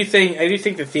Theon. I do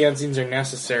think the Theon scenes are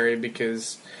necessary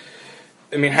because,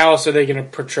 I mean, how else are they going to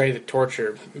portray the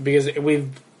torture? Because we've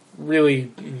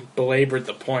really belabored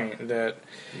the point that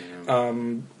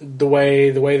the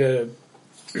way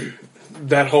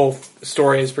that whole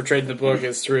story is portrayed in the book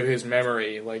is through his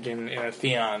memory, like in a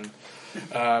Theon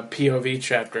POV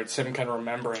chapter. It's him kind of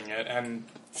remembering it, and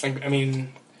I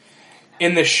mean.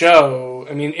 In the show,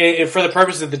 I mean, for the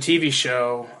purpose of the TV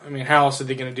show, I mean, how else are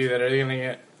they going to do that? Are they going to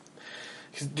get?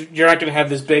 Cause you're not going to have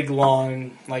this big,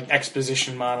 long, like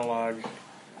exposition monologue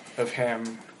of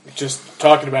him just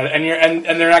talking about it, and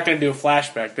they're not going to do a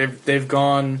flashback.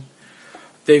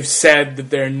 They've said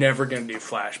that they're never going to do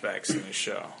flashbacks in the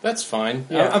show. That's fine.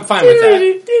 Yeah. I'm fine with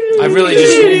that. I really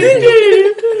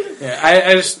just. Yeah,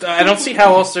 I don't see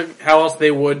how else they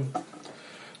would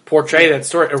portray that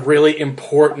story, a really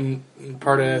important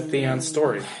part of Theon's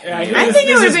story. Yeah, I think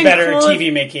it would be better cool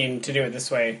TV making to do it this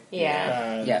way.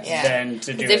 Yeah. Than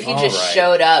to do it. If you just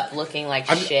showed up looking like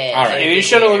shit. All right. And he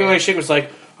showed up looking like shit was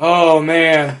like, oh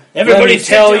man, everybody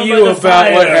tell you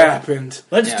about what happened.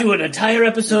 Let's do an entire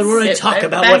episode where I talk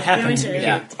about what happened to me.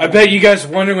 Yeah. I bet you guys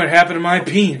wondering what happened to my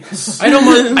penis. I know.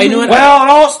 Well, it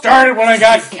all started when I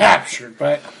got captured,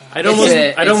 but I'd almost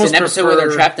an episode where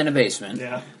they're trapped in a basement.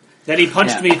 Yeah. Then he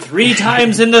punched me 3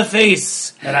 times in the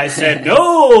face, and I said,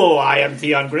 "No, I am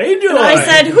Theon Greyjoy." I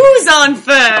said, "Who's on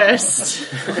first?"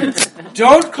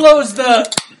 Don't close the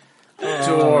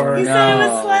door. You said it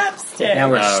was slapstick. Now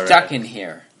we're stuck in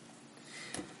here.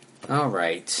 All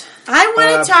right. I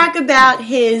want to talk about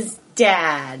his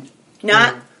dad,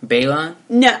 not Balon.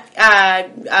 No,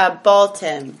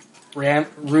 Bolton.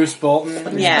 Roose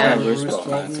Bolton? Yeah. Roose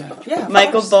Bolton. Yeah,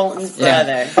 Michael Bolton's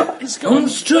brother. I'm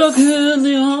stuck in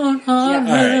the hard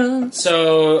right.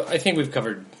 So, I think we've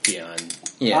covered Theon.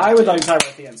 Yeah. I would like to talk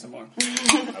about Theon some more.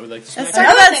 I would like to Let's talk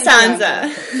about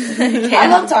Sansa. I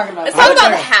love talking about Let's talk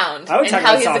about the Hound and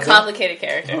how he's a complicated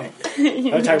character.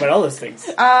 I would talk about all those things.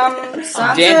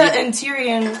 Sansa and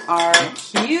Tyrion are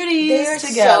cuties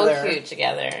together. So cute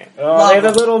together. Oh, they have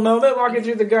a little moment walking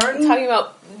through the garden. Talking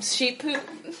about sheep poop.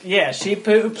 Yeah, sheep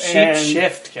poop. Sheep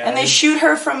shift, guys. And they shoot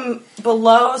her from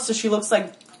below, so she looks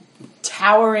like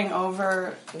towering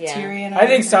over Tyrion. I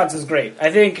think Sansa's great.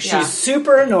 I think she's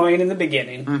super annoying in the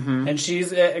beginning, and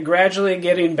she's gradually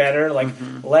getting better. Like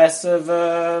less of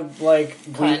a weak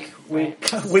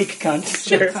cunt,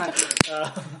 sure.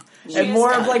 And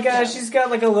more of like she's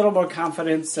got like a little more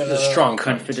confidence and a strong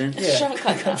confidence. Yeah. Strong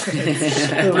confidence.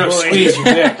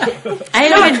 I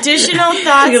have additional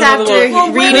thoughts after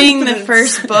reading the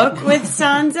first book with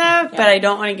Sansa, but I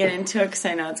don't want to get into it because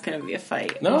I know it's going to be a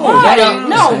fight. No,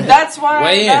 that's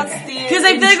why. Because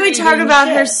I feel like we talk about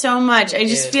her so much. I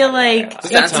just feel like the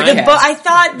book. I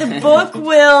thought the book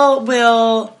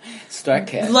will.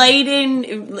 Enlighten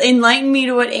me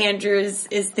to what Andrew is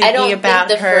thinking about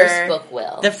think the her. First book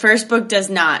will. The first book does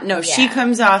not. No, she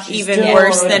comes off even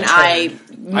worse than I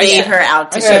made her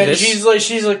out to be.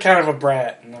 She's like kind of a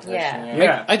brat.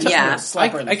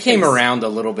 I came around a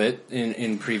little bit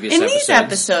in previous episodes. In these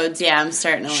episodes, I'm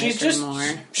starting to like her more.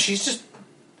 She's just.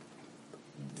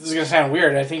 This is going to sound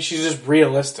weird. I think she's just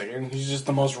realistic, and she's just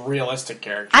the most realistic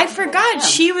character. I forgot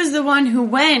she was the one who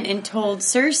went and told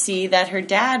Cersei that her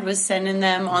dad was sending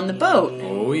them on the boat.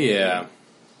 Oh, yeah.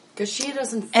 Because she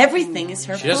doesn't. Everything is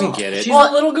her She doesn't get it. She's a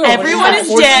little girl. Everyone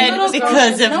is dead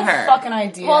because of no her. Fucking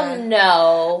idea. Well,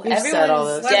 no. We've said all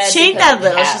Everyone's this. dead. She ain't because that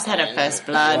little. of She's had her Catelyn. first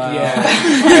blood.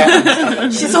 Yeah.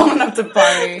 She's old enough to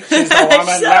party. She's a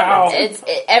woman now.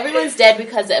 Everyone's dead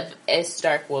because of a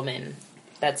Stark woman.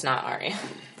 That's not Arya.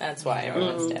 That's why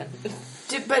everyone's dead.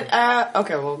 But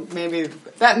okay, well maybe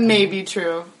that may be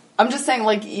true. I'm just saying,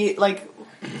 like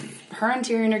her and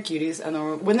Tyrion are cuties,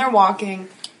 and when they're walking,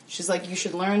 she's like, you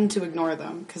should learn to ignore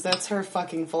them, because that's her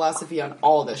fucking philosophy on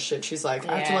all this shit. She's like,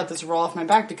 I have to let this roll off my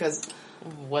back, because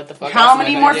What the fuck? how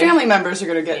many more family members are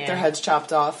going to get their heads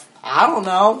chopped off? I don't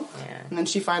know. Yeah. And then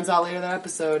she finds out later that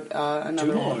episode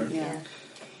another 2 more. one.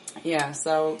 Yeah.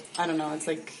 So I don't know. It's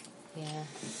like. Yeah.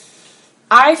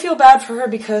 I feel bad for her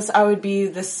because I would be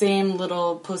the same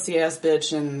little pussy-ass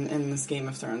bitch in this Game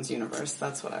of Thrones universe.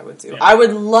 That's what I would do. Yeah. I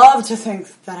would love to think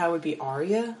that I would be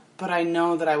Arya, but I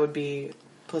know that I would be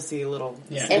pussy little...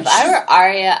 Yeah. If I were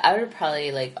Arya, I would have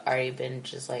probably, already been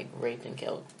just, raped and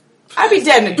killed. I'd be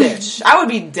dead in a ditch. I would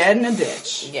be dead in a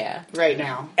ditch. Yeah. Right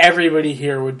now. Everybody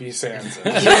here would be Sansa.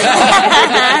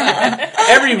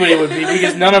 Everybody would be,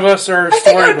 because none of us are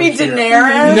storybook be heroes.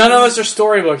 Daenerys. None of us are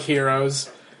storybook heroes.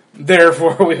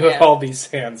 Therefore, we would all be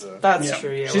Sansa. That's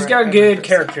true, yeah. She's got good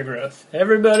character growth.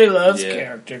 Everybody loves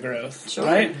character growth,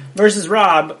 right? Versus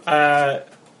Robb,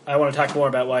 I want to talk more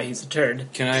about why he's a turd.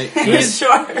 Can I? He's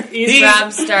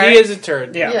Robb Stark. He is a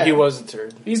turd. Yeah. He was a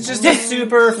turd. He's just a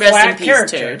super flat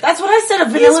character. That's what I said. A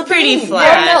vanilla pretty bean.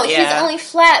 flat. No, he's only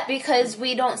flat because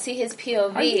we don't see his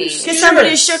POV. Because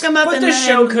somebody shook him up But and the then...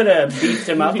 show could have beefed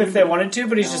him up if they wanted to,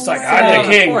 but he's just like, I'm the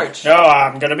king. No,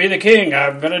 I'm going to be the king.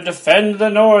 I'm going to defend the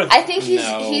North. I think he's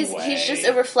just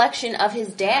a reflection of his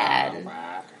dad.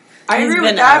 I agree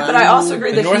with that, but I also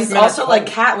agree that he's also like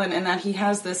Catelyn in that he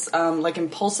has this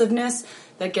impulsiveness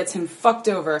that gets him fucked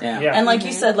over. Yeah. And like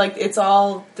you said, it's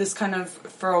all this kind of,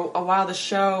 for a while the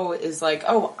show is like,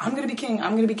 oh, I'm going to be king,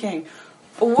 I'm going to be king.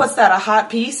 What's that, a hot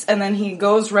piece? And then he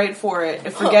goes right for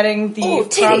it, forgetting the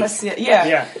promise.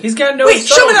 Yeah. He's got no Wait,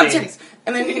 show me them titties!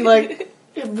 And then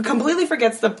he completely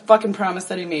forgets the fucking promise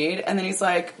that he made, and then he's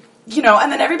like,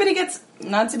 and then everybody gets,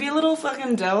 not to be a little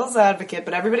fucking devil's advocate,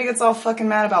 but everybody gets all fucking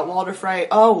mad about Walder Frey.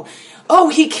 Oh,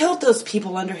 he killed those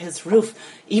people under his roof,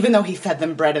 even though he fed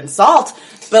them bread and salt.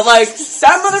 But, that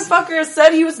motherfucker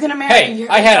said he was gonna marry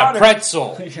your I had daughter. a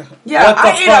pretzel. Yeah, What the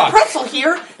I ate fuck? a pretzel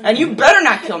here, and you better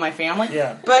not kill my family.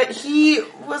 Yeah. But he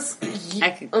was...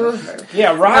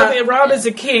 Yeah, Robb is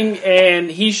a king,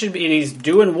 and he should be, and he's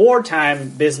doing wartime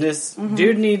business. Mm-hmm.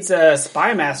 Dude needs a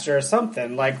spy master or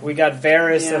something. We got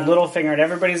Varys and Littlefinger, and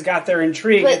everybody's got their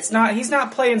intrigue. But he's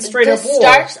not playing straight up war. The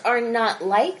Starks are not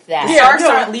like that. Starks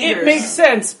aren't leaders. It makes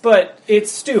sense, but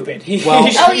it's stupid. He He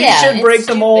should break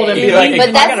the mold and be like, but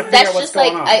I gotta figure that's out what's just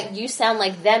going on. you sound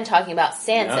like them talking about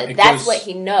Sansa. it That's goes- what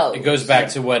he knows. It goes back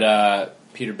to what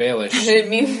Peter Baelish I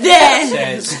mean,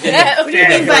 says What do you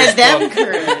mean by them,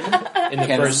 Corinne? in the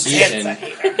first season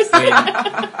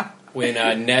when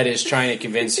Ned is trying to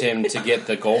convince him to get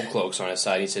the gold cloaks on his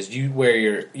side. He says, "You wear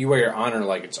your honor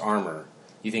like it's armor.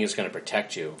 You think it's going to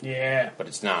protect you, but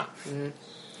it's not."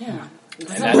 Yeah. And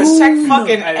Protect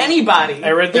fucking anybody.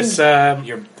 I read this.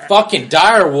 your fucking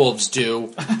direwolves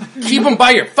do. Keep them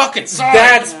by your fucking side.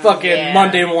 That's fucking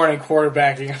Monday morning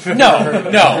quarterbacking.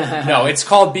 No. It's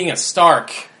called being a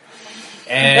Stark.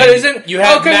 And That isn't. you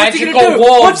have magical what's he gonna do?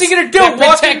 wolves What's he gonna do? that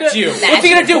Walk protect into, you. What's he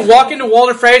gonna do? Walk into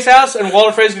Walder Frey's house, and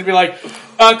Walder Frey's gonna be like,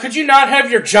 "Could you not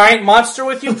have your giant monster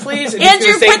with you, please?" And Andrew,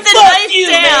 he's gonna say, put the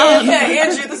knife down! Yeah,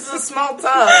 Andrew, this is a small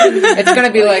tub. It's going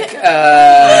to be like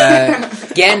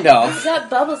Gandalf he's got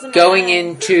bubbles in my going eye.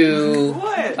 into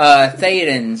What?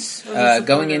 Theoden's,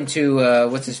 going into,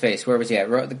 what's his face? Where was he at?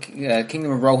 The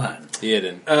Kingdom of Rohan.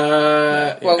 Theoden.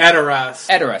 Edoras.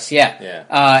 Edoras, yeah.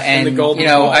 Yeah. And, the Golden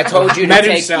I Ball. told you to Met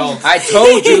take, himself. I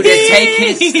told you to take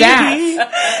his staff.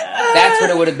 That's what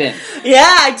it would have been. Yeah,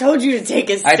 I told you to take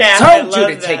his I staff. told you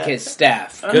love to that. take his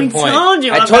staff. Good point. Told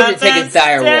you I told about you to take that his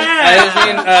direwolf.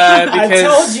 staff. Because I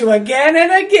told you again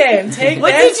and again. Take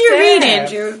What that did you staff. read,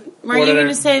 Andrew? Were you did going I-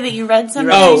 to say that you read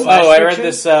something? I read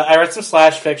this. I read some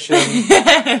slash fiction.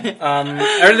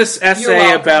 I read this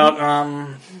essay about.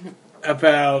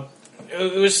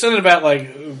 It was something about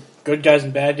good guys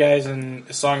and bad guys in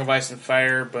A Song of Ice and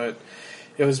Fire, but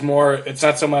it was more. It's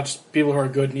not so much people who are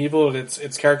good and evil.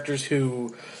 It's characters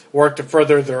who work to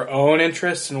further their own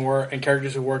interests and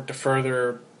characters who work to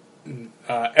further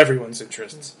everyone's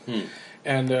interests.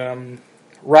 And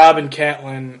Robb and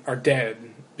Catelyn are dead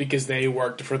because they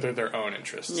work to further their own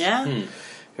interests. Yeah.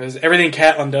 Because everything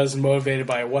Catelyn does is motivated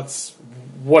by what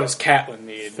does Catelyn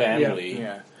need? Family.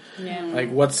 Yeah. Yeah. Like,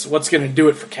 what's going to do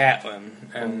it for Catelyn?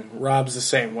 And Rob's the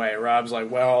same way. Rob's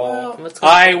like,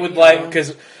 I would like,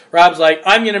 because Rob's like,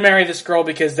 I'm going to marry this girl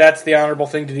because that's the honorable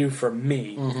thing to do for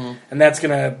me, and that's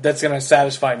gonna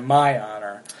satisfy my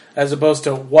honor, as opposed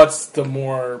to what's the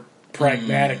more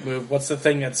pragmatic move. What's the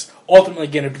thing that's ultimately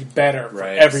going to be better for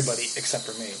everybody except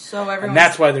for me? So and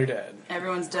that's why they're dead.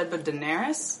 Everyone's dead, but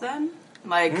Daenerys then.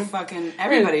 Like fucking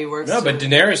everybody works. No, but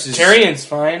Daenerys is Tyrion's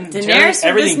fine. Daenerys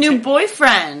with his new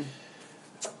boyfriend.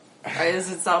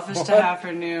 Is it selfish to have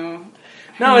her new?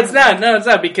 No, it's not. No, it's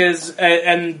not because,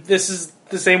 and this is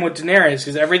the same with Daenerys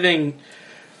because everything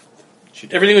that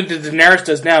Daenerys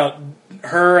does now,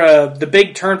 her the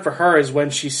big turn for her is when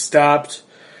she stopped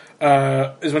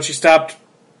asking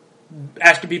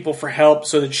people for help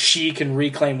so that she can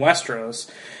reclaim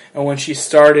Westeros, and when she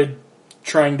started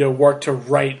trying to work to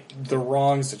right the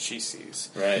wrongs that she sees.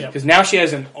 right. Because now she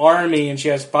has an army and she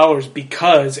has followers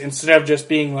because instead of just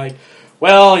being like,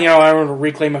 well, I want to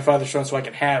reclaim my father's throne so I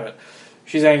can have it,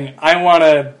 she's saying, I want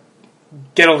to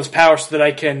get all this power so that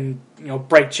I can,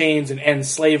 break chains and end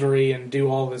slavery and do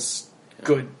all this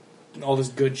good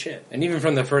shit. And even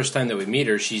from the first time that we meet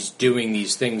her, she's doing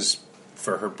these things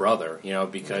for her brother,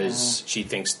 because she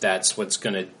thinks that's what's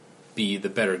going to be the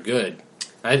better good.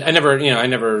 I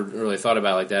never really thought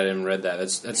about it like that and read that.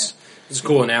 That's a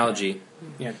cool analogy.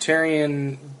 Yeah,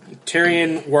 Tyrion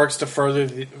works to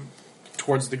further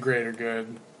towards the greater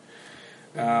good.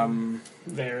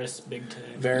 Varys, big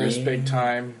time. Big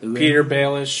time. Peter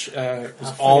Baelish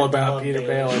is all about Peter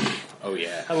Baelish. Oh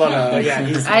yeah, I love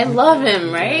him. I love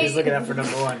him, right? He's looking out for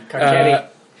number one. Carcetti.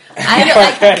 I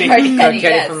like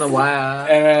Carcetti from the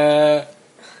Wild.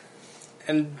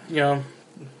 And I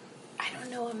don't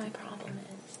know what my problem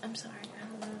is. I'm sorry. I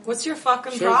don't know. What's your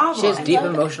fucking problem? She has deep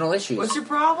emotional issues. What's your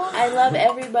problem? I love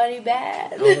everybody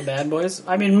bad. All the bad boys.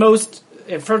 I mean, most.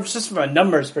 From a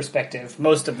numbers perspective,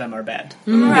 most of them are bad.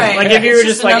 Right. Like if you were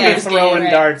just like throwing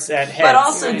darts at heads. But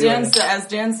also, as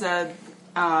Dan said,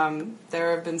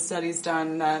 there have been studies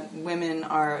done that women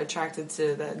are attracted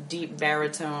to that deep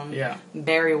baritone,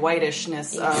 Barry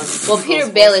Whitishness of. Well, Peter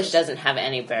Baelish doesn't have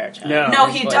any baritone. No,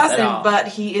 he doesn't. But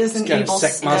he is an evil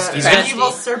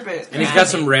serpent, and he's got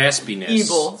some raspiness.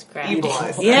 Evil.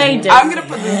 Yeah, he does. I'm gonna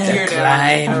put this tear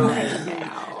down.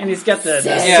 And he's got the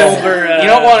silver. You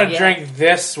don't want to drink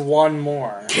this one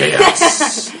more.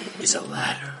 Chaos is a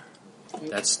ladder.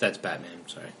 That's Batman.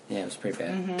 Sorry. Yeah, it was pretty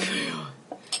bad.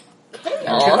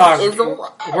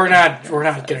 We're not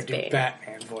gonna do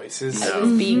Batman voices. I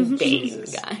was being Bane,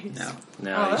 guys.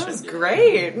 No, that was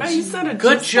great. No, you said it.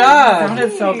 Good job.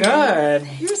 It felt good.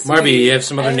 Marby, you have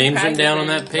some other names written down on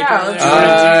that paper?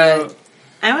 I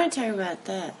want to talk about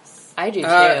this. I do too.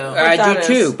 I do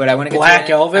too, but I want to get Black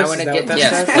Elvis. I want to get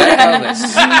Black Elvis.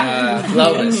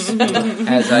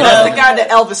 That's the guy that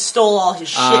Elvis stole all his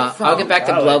shit from. I'll get back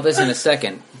to Elvis in a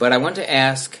second, but I want to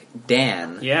ask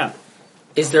Dan. Yeah.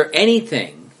 Is there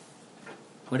anything?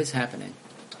 What is happening?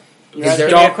 Is there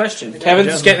a question? Kevin's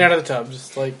just getting out of the tub.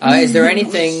 Just like. Is there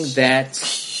anything that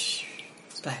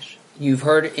you've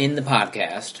heard in the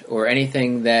podcast, or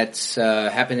anything that's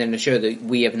happened in the show that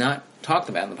we have not talked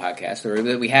about in the podcast, or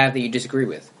that we have that you disagree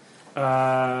with?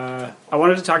 I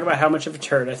wanted to talk about how much of a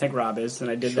turd I think Rob is, and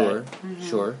I did that.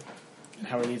 Sure. And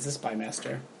how he needs a spy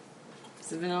master.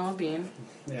 It's a vanilla bean.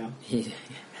 Yeah.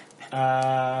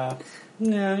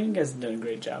 No, you guys are doing a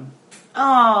great job.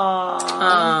 Aww.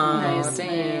 Nice.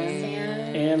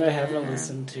 And I haven't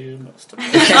listened to most of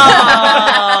it.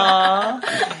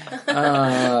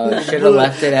 Should have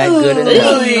left it at good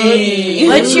enough.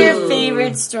 What's your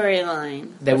favorite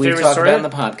storyline that we talked about in the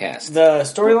podcast? The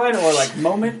storyline or like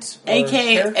moment?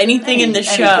 AKA anything in the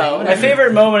show. My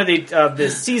favorite moment of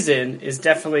this season is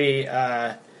definitely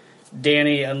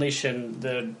Dany unleashing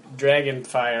the dragon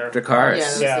fire.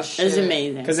 Dracarys. Yeah, it was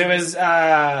amazing. Because it was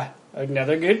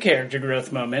another good character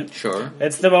growth moment. Sure.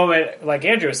 It's the moment, like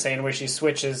Andrew was saying, where she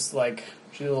switches, like,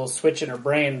 she did a little switch in her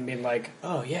brain, being like,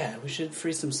 oh yeah, we should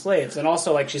free some slaves. And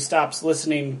also, like, she stops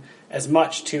listening as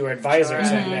much to her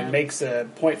advisors and makes a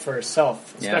point for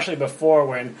herself. Especially before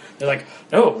when they're like,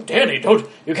 no, Dany,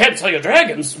 you can't sell your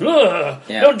dragons.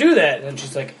 Don't do that. And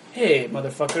she's like, hey,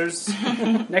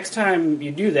 motherfuckers, next time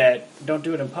you do that, don't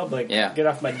do it in public. Yeah. Get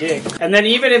off my dick. And then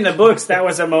even in the books, that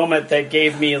was a moment that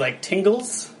gave me, like,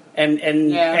 tingles.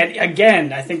 And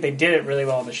again, I think they did it really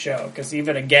well on the show, because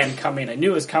even again coming, I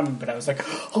knew it was coming, but I was like,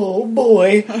 oh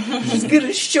boy, he's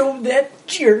gonna show that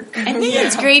jerk. I think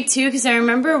it's great too, because I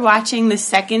remember watching the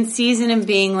second season and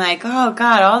being like, oh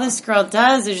god, all this girl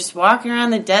does is just walking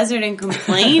around the desert and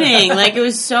complaining. Like, it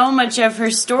was so much of her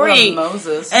story.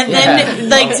 Moses. And then,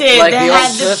 that's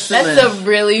a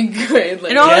really great,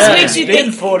 it almost makes you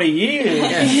think, 40 years.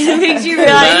 it makes you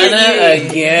realize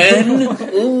again.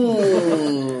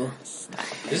 Ooh.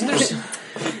 Isn't there?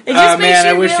 It just makes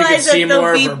you realize that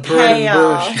there'll be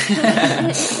payoff.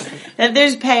 That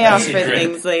there's payoff for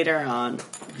things later on.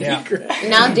 Yeah.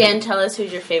 Now, Dan, tell us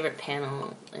who's your favorite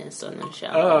panelist on the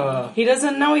show. He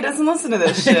doesn't know. He doesn't listen to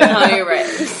this shit. Oh, you're right.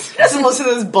 He doesn't listen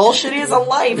to this bullshit. He has a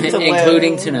life to live.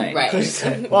 Including tonight.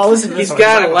 Right. Well, listen, he's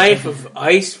got a life of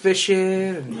ice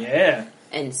fishing. Yeah.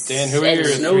 And Dan, who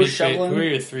are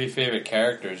your three favorite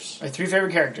characters? My 3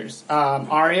 favorite characters.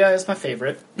 Arya is my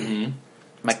favorite. Mm-hmm.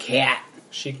 My cat.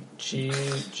 She's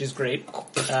great.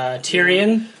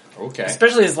 Tyrion. Okay.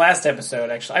 Especially his last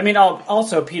episode, actually. I mean,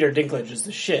 also Peter Dinklage is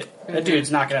the shit. That dude's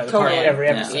knocking out of the park every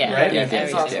episode, right?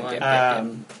 Yeah.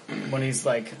 When he's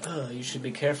like, oh, you should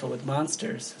be careful with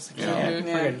monsters. It's like,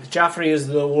 Joffrey is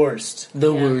the worst.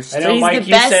 The worst. I know, Mike,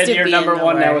 you said your number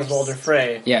one now was Walder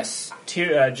Frey. Yes.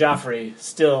 Joffrey,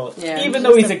 still, even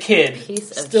though he's a kid,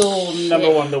 still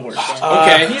number one the worst.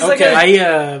 He's like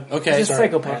he's a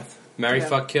psychopath. Marry,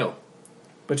 fuck, kill.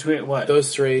 Between what?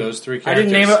 Those three characters. I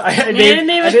didn't name it. I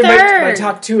did my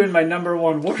top 2 and my number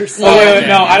 1 worst. Oh, wait,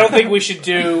 no, I don't think we should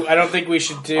do. Arya,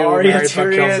 Marry,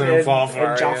 fuck, kills that involve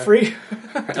and Joffrey.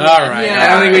 All right. I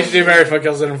don't think we should do Marry, fuck,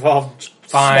 kills that involve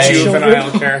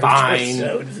juvenile characters. Fine.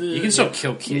 You can still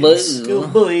kill kids. Oh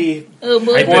boy.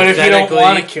 What if you don't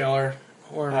want to kill her?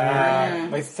 Or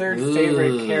my third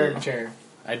favorite character.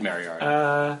 I'd marry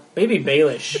Arya. Maybe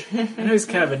Baelish. I know he's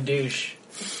kind of a douche.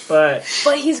 But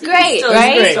he's great,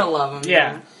 right? I still love him.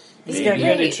 Yeah. He's got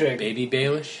good intrigue. Baby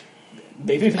Baelish?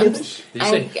 Baby Baelish?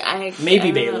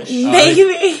 Maybe Baelish.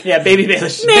 Maybe. Yeah, Baby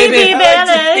Baelish. Maybe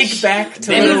Baelish. Think back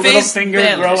to the little finger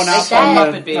growing up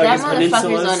on the that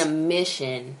motherfucker's on a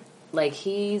mission. Like,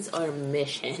 he's on a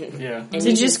mission. Yeah.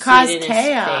 To just cause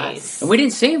chaos. And we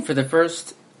didn't see him for the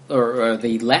first, or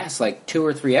the last, 2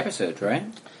 or 3 episodes, right?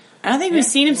 I don't think we've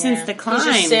seen him since the climb. He's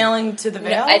just sailing to the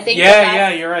Vale. I think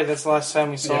you're right. That's the last time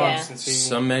we saw him. Since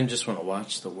some men just want to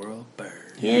watch the world burn.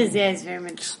 He is very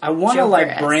much. I want to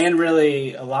like Bran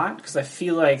really a lot because I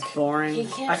feel like boring.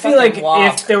 I feel like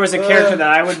if there was a character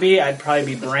that I would be, I'd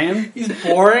probably be Bran. He's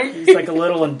boring. He's like a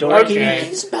little and dorky. Okay.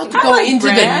 He's about to go into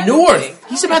the north.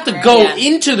 He's about to go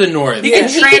into the north. He can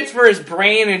transfer his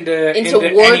brain into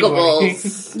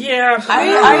Wargables. Yeah,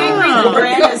 I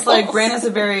agree. Bran is a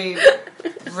very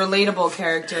relatable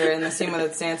character in the scene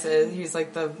with Sansa. He's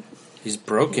like he's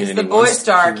broken. He's the boy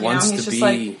Stark, you know. He's just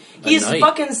he's knight.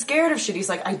 Fucking scared of shit. He's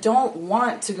like, I don't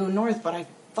want to go north, but I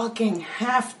fucking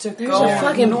have to There's go a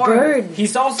fucking north. bird.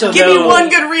 He's also give me one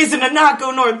good reason to not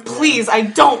go north, please. I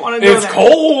don't want to go there. It's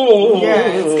cold. Yeah,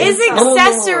 his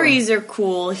accessories are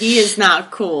cool. He is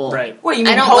not cool. Right. What you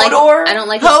mean, Hodor? I don't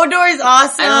like. Hodor is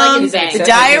awesome. I don't like his bang. The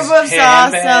dire buff's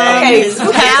awesome. Okay. His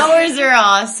powers are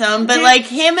awesome. But like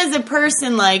him as a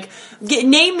person,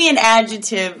 name me an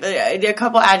adjective, a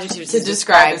couple adjectives to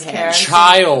describe his him. character.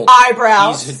 Child.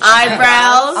 Eyebrows.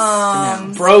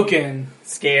 Broken.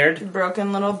 Scared.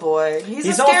 Broken little boy.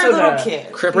 He's a also scared little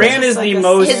kid. Bran is the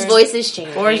most... His voice is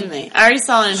changing. Unfortunately. I already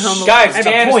saw it in Home Alone. Guys, I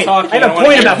have a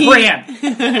point about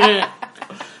Bran.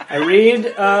 I read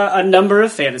a number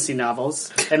of fantasy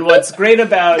novels, and what's great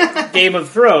about Game of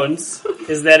Thrones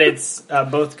is that it's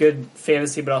both good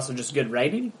fantasy but also just good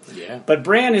writing. Yeah. But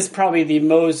Bran is probably the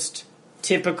most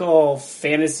typical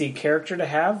fantasy character to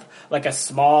have, like a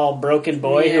small broken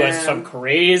boy who has some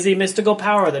crazy mystical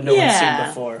power that no one's seen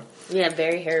before. Yeah,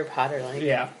 very Harry Potter-like.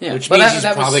 Yeah. Which means he's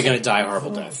probably going to die a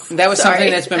horrible death. That was something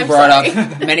that's been brought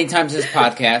up many times in this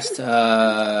podcast.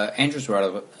 Andrew's brought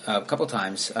up a couple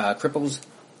times. Cripples,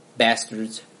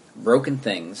 bastards, broken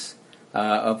things,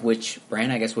 of which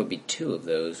Bran, I guess, would be 2 of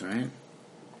those, right?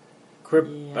 A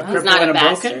cripple and a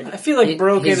broken? I feel like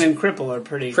broken and cripple are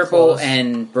pretty cripple close.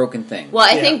 and broken thing. Well,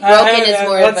 I think broken is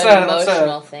more of an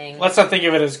emotional thing. Let's not think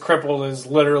of it as crippled as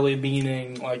literally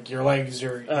meaning like your legs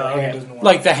or your hand doesn't work.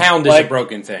 Like the Hound is a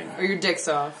broken thing. Or your dick's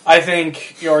off. I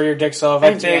think, or your dick's off.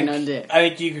 I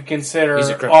think you could consider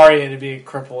Arya to be a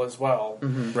cripple as well.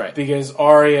 Mm-hmm. Right. Because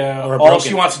Arya, all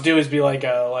she wants to do is be like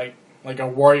a like a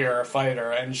warrior or a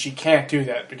fighter, and she can't do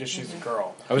that because she's a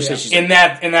girl. I would say she's in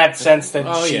that sense that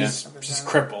she's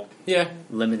crippled. Yeah,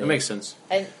 limited. That makes sense.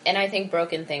 And I think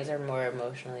broken things are more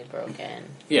emotionally broken.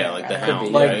 Yeah, like the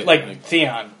Hound, like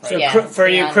Theon. Right? So for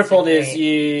you, crippled is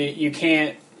you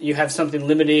can't, you have something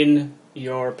limiting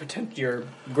your your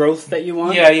growth that you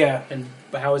want. Yeah. And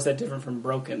how is that different from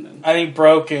broken then? I think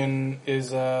broken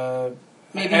is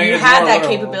maybe you had that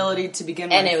capability to begin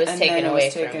with, and it was taken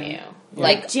away from you. Yeah.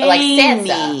 Like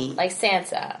Sansa. Like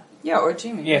Sansa. Yeah, or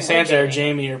Jaime. Yeah, Sansa or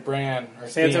Jaime or Bran. Or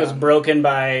Sansa was broken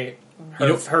by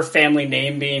her family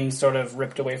name being sort of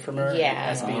ripped away from her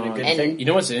as being a good thing. You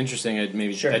know what's interesting?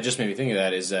 That just made me think of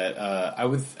that is that I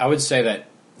would say that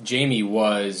Jaime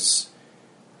was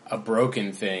a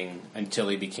broken thing until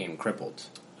he became crippled.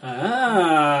 Yeah.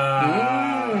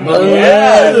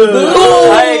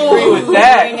 I agree with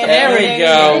that. There we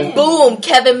go. Boom!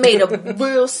 Kevin made a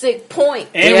real sick point.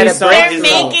 And we saw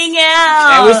making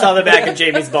out. And we saw the back of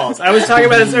Jaime's balls. I was talking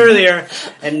about this earlier,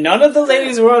 and none of the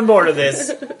ladies were on board of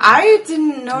this. I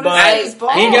didn't notice his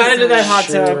balls. He got into that hot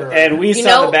tub, and we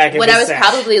saw the back of his what I was sack.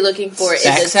 probably looking for is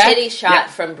a titty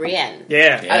shot from Brienne.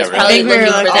 Yeah. I was probably looking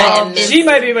for that. She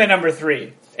might be my number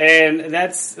 3. And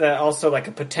that's also like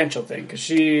a potential thing because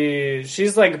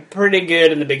she's like pretty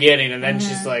good in the beginning, and then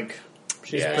she's like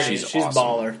she's awesome.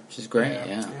 Baller. She's great.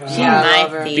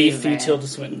 Yeah, beefy Tilda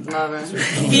Swinton. Love her.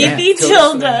 Beefy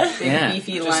Tilda. Big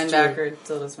beefy linebacker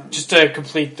Tilda Swinton. Just to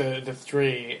complete the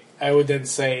 3, I would then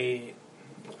say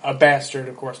a bastard.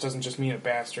 Of course, doesn't just mean a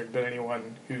bastard, but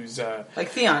anyone who's like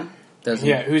Theon.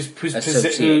 Who's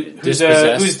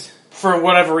for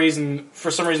whatever reason, for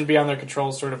some reason beyond their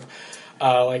control, sort of.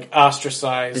 Like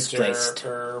ostracized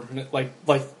or like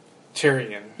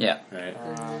Tyrion. Yeah. Right.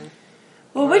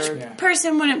 Well, which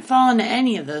person wouldn't fall into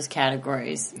any of those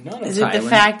categories? Is it the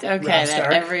fact that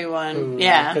everyone...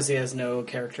 Because he has no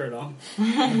character at all.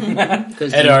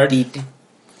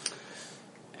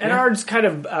 Eddard's kind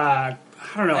of... I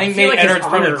don't know. I think Eddard's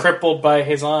probably crippled by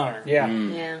his honor.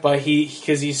 Yeah. But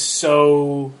because he's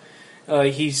so...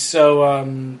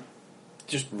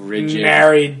 just rigid,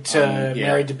 married to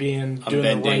being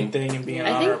doing the right thing and being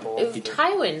honorable. I think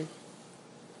Tywin,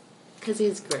 because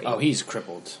he's great. Oh, he's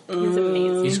crippled. He's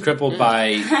amazing. He's crippled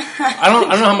by. I don't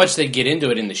know how much they get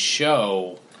into it in the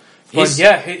show. He's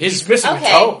missing a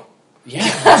toe. Yeah,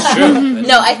 that's true.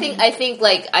 No, I think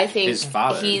his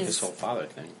father. His whole father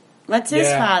thing. What's his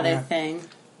father thing?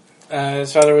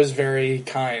 His father was very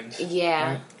kind.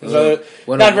 Yeah. Right?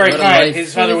 Not very kind.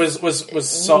 His father was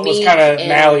kind of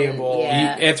malleable.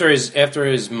 Yeah. After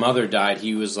his mother died,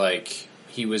 he was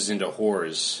into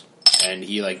whores, and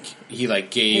he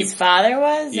gave his father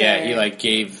was. Yeah, he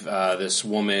gave this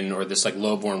woman or this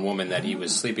lowborn woman that he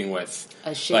was sleeping with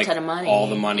a shit ton of money, all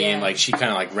the money, and she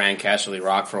kind of ran Castle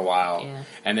Rock for a while,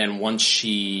 and then once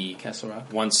Rock,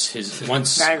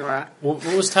 what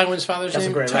was Tywin's father's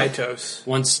name? Tytos.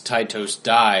 Once Tytos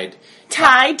died.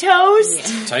 Thai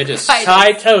toast? Thai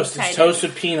toast. It's toast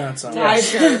with peanuts on it.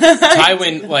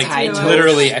 Tywin,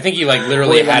 literally, I think he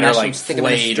literally had her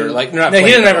flayed or not. No,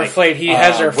 he doesn't have her flayed. He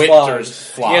has her flogged.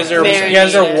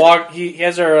 He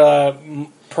has her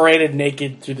paraded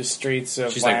naked through the streets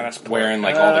of Lannisport. Wearing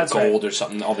all the gold or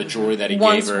something, all the jewelry that he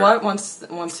gave her. Once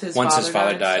his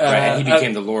father died, right? And he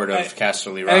became the Lord of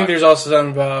Castle Rock. I think there's also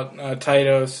something about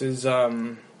Tytos is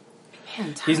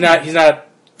he's not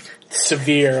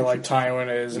severe like Tywin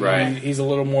is. Right. He's a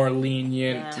little more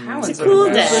lenient. He's a cool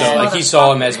dad. So he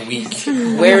saw him as weak.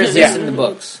 Where is this in the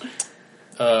books?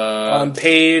 On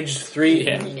page 3.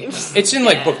 Yeah. It's in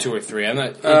book 2 or 3. I'm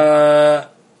not.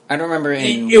 I don't remember.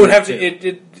 It would have to.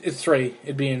 It's 3.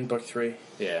 It'd be in book 3.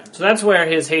 Yeah. So that's where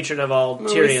his hatred of all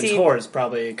Tyrion's whores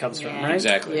probably comes from, right?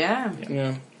 Exactly. Yeah.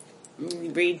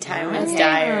 Read Tywin's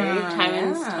diary.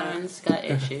 Tywin's got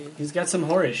issues. He's got some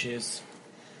whore issues.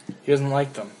 He doesn't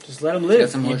like them. Just let him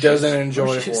live. He doesn't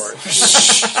enjoy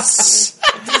whores.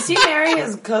 Does he marry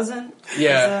his cousin?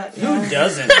 Yeah. Who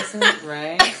doesn't?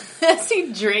 Right. As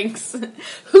he drinks.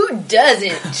 Who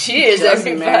doesn't? Cheers,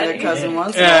 everybody. Marry their cousin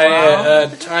once in a while.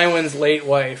 Tywin's late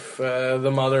wife,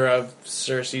 the mother of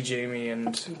Cersei, Jaime,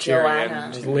 and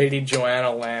Tyrion, Lady Joanna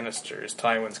Lannister, is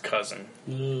Tywin's cousin.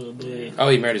 Oh,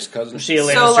 he married his cousin? Was she a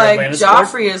Lannister? So,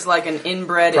 Joffrey is an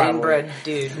inbred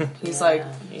dude. He's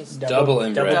he's double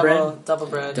inbred. Double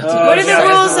bred. What are the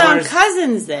rules on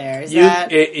cousins there?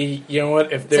 You know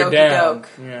what? If they're down.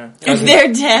 Yeah. If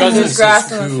they're down. There's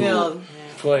grass in the field.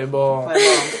 Play ball. And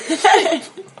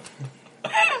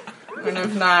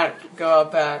if not, go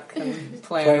out back and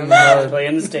playing Play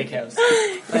in the steakhouse.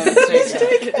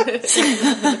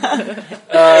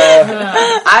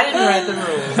 I didn't write the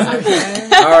rules. Okay.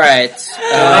 All right. Let's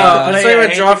talk about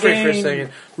Joffrey for a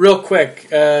second. Real quick,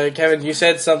 Kevin, you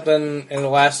said something in the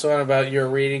last one about your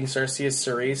reading Cersei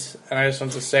Cerise, and I just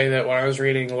want to say that when I was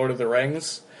reading Lord of the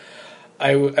Rings,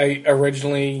 I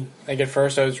originally, at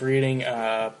first I was reading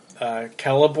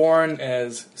Celeborn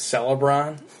as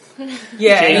Celebron.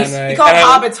 Yeah, you call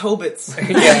hobbits hobbits.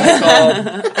 Yeah,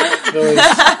 I call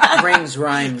those Rings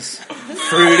rhymes.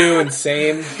 Frodo and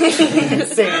Same.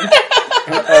 Same.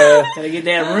 Gotta get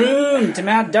that room to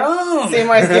my dome. Same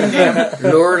way as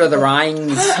Lord of the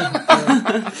Rings.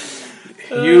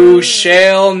 You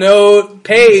shall note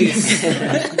pace.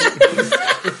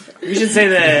 You should say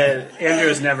that Andrew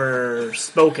has never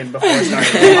spoken before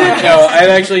starting. No, I've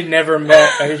actually never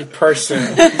met a person.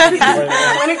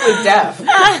 clinically deaf.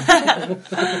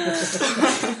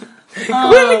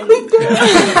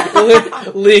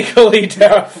 Legally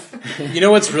deaf. You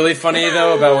know what's really funny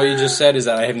though about what you just said is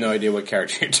that I have no idea what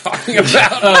character you're talking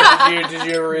about. Did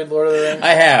you ever read Lord of the Rings? I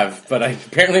have, but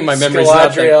apparently my memory's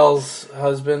not that. Galadriel's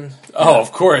husband. Oh,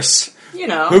 of course. You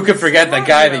know. Who could forget that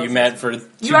guy that you met for 2 pages?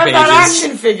 You have that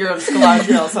action figure of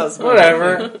Galadriel's husband.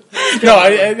 Whatever. No,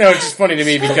 it's just funny to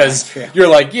me because you're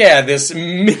like, yeah, this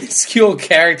minuscule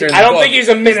character. In the I don't book. think he's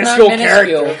a minuscule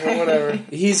minuscule. character. Whatever.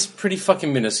 He's pretty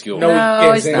fucking minuscule.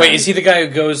 No, he's not. Wait, is he the guy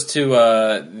who goes to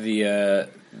the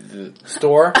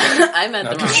Store? I'm at the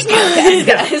wrong podcast,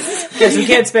 guys. Because we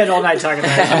can't spend all night talking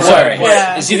about it. I'm sorry.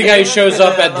 Yeah. Is he the guy who shows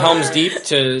up at Helm's Deep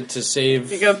to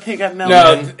save? You go pick up milk.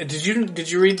 No. Did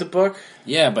you read the book?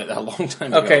 Yeah, but a long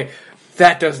time ago. Okay.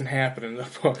 That doesn't happen in the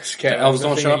books. The elves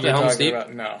don't show up at Helm's Deep?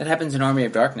 No. That happens in Army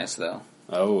of Darkness, though.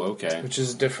 Oh, okay. Which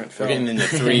is a different We're film. getting into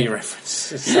 3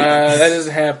 references. That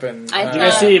doesn't happen. I Did you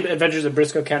guys see Adventures of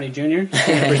Briscoe County Jr.? Bruce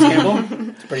Campbell?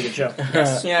 It's a pretty good show.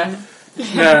 Yeah.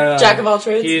 No. Jack of all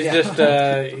trades? He's Yeah.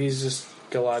 just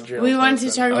Galadriel. We wanted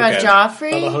to talk about Okay. Bubba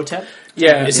Joffrey. Hotep?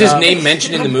 Yeah. Is his name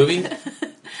mentioned in the movie?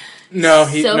 No,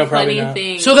 So no, probably funny not.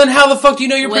 thing. So then how the fuck do you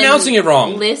know you're when pronouncing it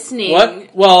wrong? Listening. What?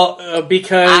 Well,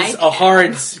 because I-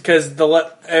 because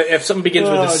if something begins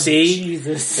with a C,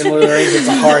 Jesus. in Lord of the Rings, it's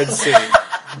a hard C.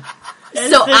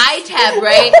 So ITAB,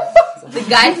 right? The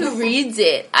guy who reads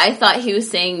it, I thought he was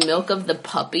saying milk of the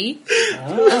puppy.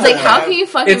 I was like, how can you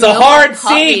fucking It's a milk hard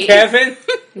puppy? C, Kevin.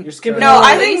 You're skipping No, over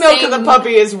I it. think Milk of the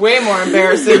Puppy is way more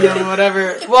embarrassing than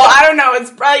whatever. Well, I don't know.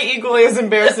 It's probably equally as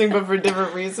embarrassing, but for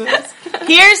different reasons.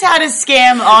 Here's how to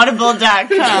scam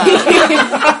Audible.com.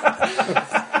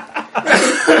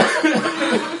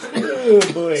 Oh,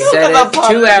 boy. Said it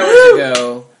 2 hours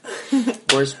ago.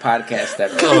 Worst podcast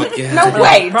ever. Oh, God. No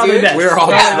way, Probably dude. best. We're all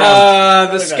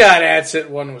The Scott Adsit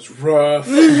one was rough.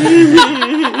 Worst.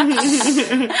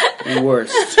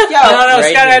 Yo, No,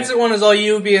 Right Scott here. Adsit one is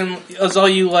all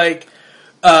you like.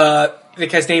 The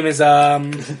guy's name is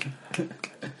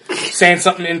saying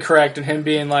something incorrect, and him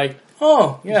being like,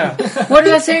 "Oh, yeah, What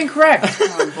did I say incorrect?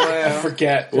 I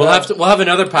forget." We'll have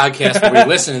another podcast where we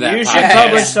listen to that. You should podcast.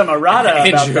 publish some errata about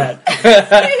Andrew. that.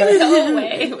 No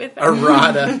way with that.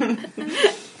 Errata.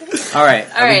 All right,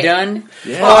 are we right. done?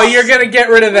 Oh, you're gonna get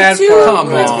rid of that Come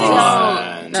part.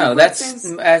 on. No, that's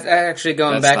actually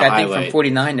going That's back, the I think, from highlight.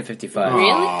 49 to 55. Really?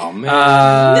 Oh,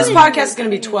 man. this podcast is going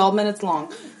to be 12 minutes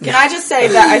long. Can I just say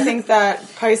that I think that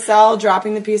Pycelle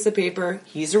dropping the piece of paper,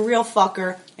 he's a real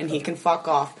fucker, and he can fuck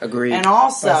off. Agreed. And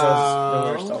also,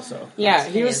 The worst also. yeah,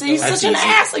 he's That's such an easy.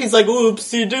 ass. He's like,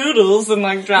 oopsie doodles, and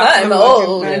like drops I'm the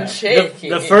old fucking and pen. shaky.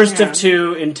 The first Yeah. of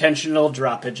 2 intentional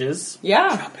droppages.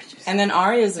 Yeah. And then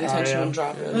Arya's intentional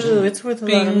droppage. Ooh, it's worth a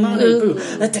lot of money. Boo.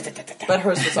 But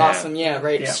hers was awesome, yeah,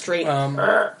 right? Yeah. Straight.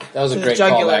 That was a To the great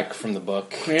jugular. callback from the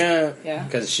book. Yeah. Yeah.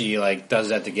 Because she does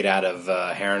that to get out of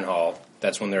Harrenhal.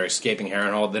 That's when they're escaping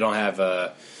Harrenhal. They don't have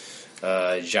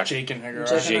Jake and Hagar.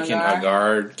 Jake and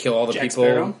Hagar kill all the Jack people.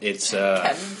 Sparrow? It's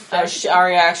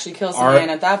Arya actually kills the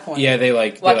man at that point. yeah. They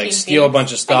Joaquin steal a Phoenix.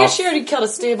 bunch of I stuff. guess she already killed a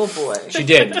stable boy. She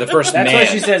did the first That's man. why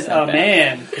she says, "Oh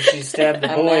man," 'cause she stabbed the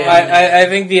boy. I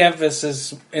think the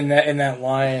emphasis in that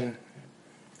line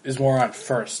is more on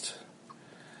first.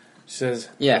 She says,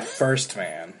 Yeah. the first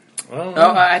man." Well,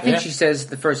 Oh, I think yeah. she says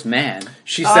the first man.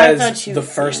 She I thought says she the was-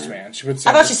 first man. She would say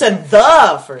I thought she said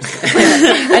the first.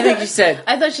 I think she said,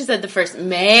 I thought she said the first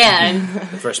man.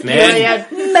 First man.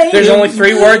 there's only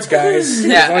 3 words, guys.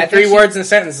 Yeah, There's only I 3 think words in a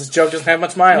sentence. This joke doesn't have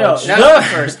much No, mileage. the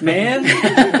first man.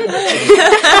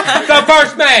 The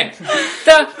first man.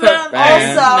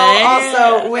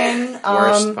 Also, when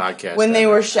Worst podcast when they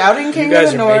ever. were shouting King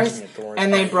guys of the are making North it the worst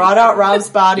and they brought out Rob's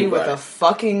body with a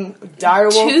fucking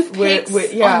direwolf Toothpicks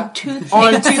with on toothpicks.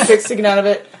 on toothpicks sticking out of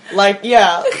it, like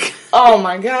Oh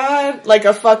my god, like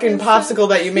a fucking popsicle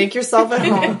that you make yourself at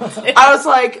home. I was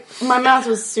like, my mouth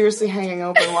was seriously hanging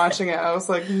open watching it. I was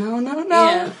like, no.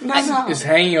 It's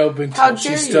hanging open How till she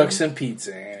dare stuck you. some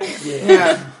pizza in it.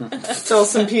 Yeah. Still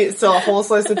a whole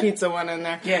slice of pizza went in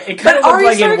there. Yeah, it kind of looked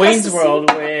like in Wayne's World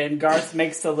when Garth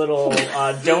makes the little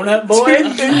donut boy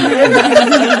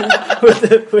with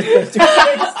the toothpicks.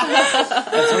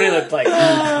 That's what he looked like.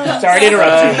 Sorry to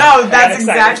interrupt you. No,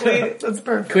 that's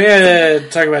perfect. Can we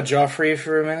talk about Joffrey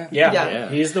for a minute? Yeah.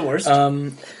 He's the worst.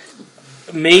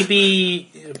 Maybe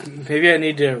I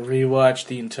need to rewatch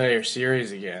the entire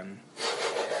series again.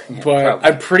 But probably.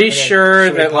 I'm pretty sure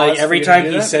should we that like pause every for you to time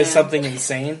do he that? says something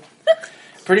insane,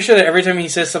 pretty sure that every time he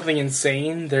says something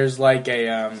insane, there's like a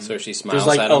Cersei smiles there's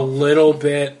like at a him. little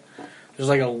bit of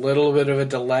a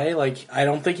delay. Like I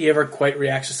don't think he ever quite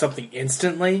reacts to something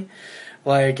instantly.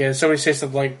 Like somebody says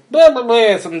something like blah blah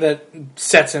blah, something that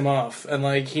sets him off, and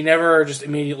like he never just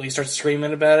immediately starts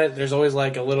screaming about it. There's always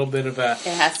like a little bit of a. It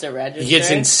has to register. He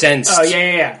gets incensed. Oh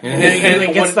yeah. And then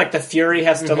it gets like the fury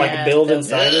has to like build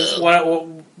inside us.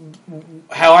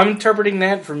 How I'm interpreting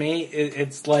that for me,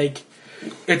 it's like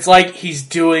he's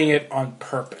doing it on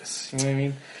purpose. You know what I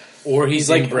mean? Or he's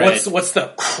like, inbred. what's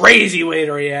the crazy way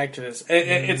to react to this?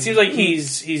 It seems like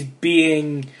he's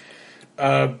being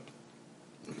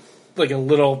like a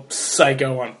little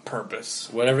psycho on purpose.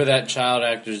 Whatever that child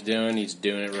actor's doing, he's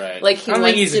doing it right. Like he I don't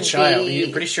think wants he's a to child. be-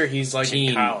 I'm pretty sure he's like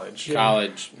in college.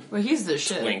 College. Well, he's the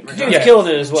shit. Twink. Dude killed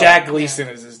it as well. Jack Gleason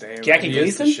is his name. Jackie He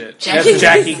is the Gleason? shit. Jackie That's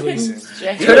Jackie Gleason.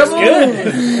 Jackie He looks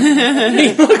good.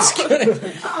 He looks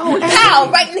good. Pow!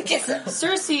 Right in the kisser.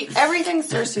 Cersei, everything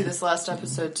Cersei this last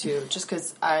episode too, just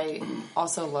because I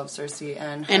also love Cersei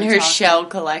and her shell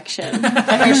collection. and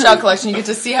her shell collection. You get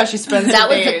to see how she spends That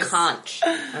her was a days. conch.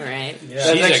 All right. That's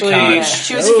She's a actually conch.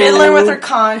 She was fiddling with her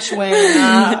conch when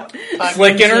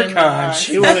flicking her fucking conch.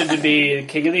 She wanted to be the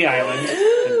king of the island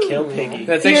and kill Piggy.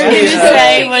 That's You're actually gonna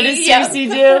say, what does Cersei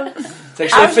do? it's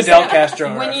actually I was Fidel just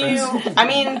Castro When reference. I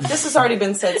mean, this has already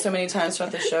been said so many times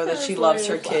throughout the show that she loves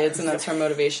her kids and that's her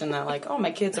motivation. That like, oh,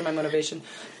 my kids are my motivation.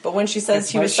 But when she says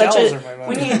he My was such shells a are my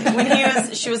when he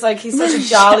was, she was like, he's such a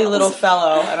jolly little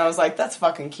fellow, and I was like, that's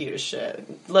fucking cute as shit.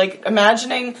 Like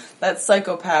imagining that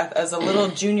psychopath as a little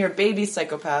junior baby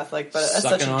psychopath, like, but as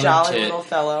such Sucking a on her jolly tit. little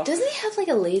fellow. Doesn't he have like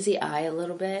a lazy eye a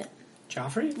little bit?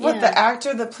 Joffrey? What, Yeah. the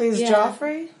actor that plays Yeah.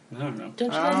 Joffrey? I don't know.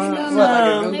 Don't you What, think? like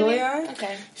a googly Maybe? eye?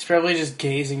 Okay. He's probably just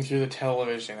gazing through the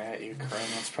television at you, Corinne.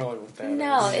 That's probably what that is.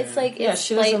 No, it's like Yeah, it's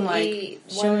she doesn't slightly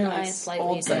like. She only one eye likes slightly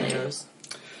old dilated. psychos.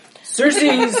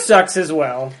 Cersei sucks as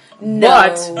well. No.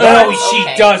 But she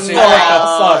Okay. doesn't. No. What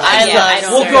the fuck? I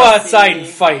love We'll go outside and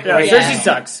fight. Yeah, Right Cersei now.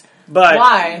 sucks. But Why?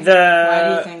 Why do you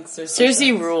the think Cersei?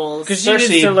 Cersei rules. because she needs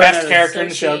to Cersei, learn best how to- character in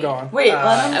the show, Cersei. go on. Wait, let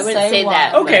him I wouldn't say say why.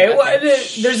 that. Okay, But- well,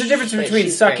 there's a difference But between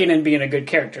she's sucking great. and being a good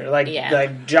character. Like Yeah.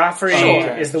 Joffrey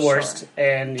Sure. is the worst,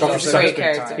 and he's Joffrey's also a great good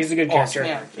character. time. He's a good Awesome.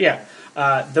 character. Yeah.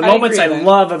 The I moments agree I then.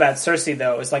 love about Cersei,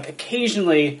 though, is like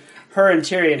occasionally her and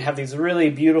Tyrion have these really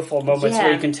beautiful moments where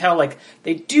Yeah. you can tell like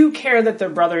they do care that they're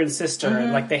brother and sister,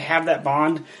 and like they have that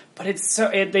bond. But it's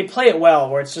they play it well,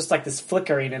 where it's just like this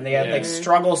flickering, and they have, like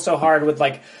struggle so hard with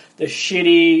like the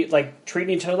shitty, like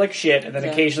treating each other like shit, and then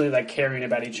occasionally like caring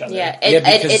about each other. Yeah,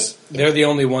 because they're the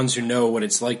only ones who know what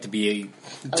it's like to be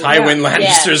Tywin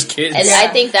Lannister's kids. And I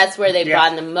think that's where they Yeah.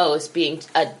 bond the most, being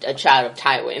a child of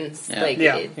Tywin's. Yeah. Like,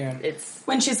 Yeah. it's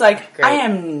When she's like, Great. I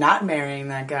am not marrying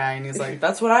that guy. And he's like,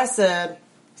 that's what I said,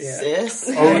 Yeah. sis.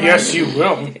 Oh, yes, you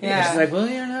will. Yeah. She's like, well,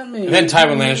 you're not me. And then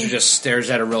Tywin Lannister just stares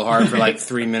at her real hard for like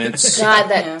 3 minutes. God,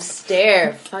 that Yeah.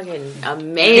 stare, fucking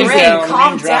amazing. Ray, down, calm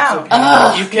name drops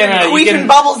down. You can Queefing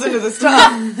bubbles into the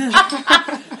stuff.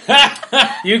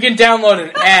 you can download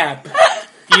an app.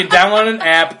 You can download an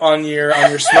app on your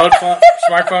smartphone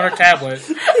or tablet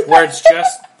where it's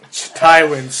just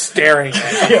Tywin staring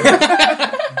at you.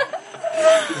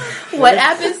 What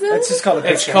app is this? It's just called a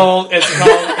It's picture.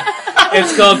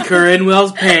 it's called Corinne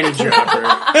Wells Panty Dropper.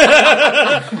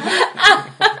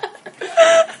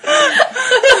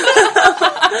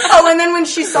 Oh, and then when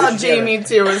she saw Jamie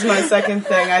too was my second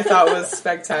thing I thought was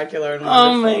spectacular and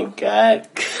Oh wonderful. my god.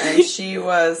 And she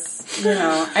was,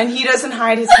 and he doesn't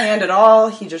hide his hand at all.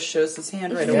 He just shows his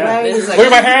hand right Yeah. away. He's like, Look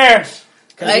at my hands.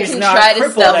 I He's can not try to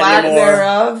crippled spell lack anymore.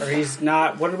 thereof. Or he's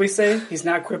not. What did we say? He's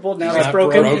not crippled. Now He's he's not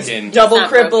broken. broken. double not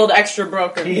crippled, extra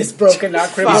broken. He is broken, not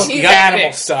crippled. He got Animal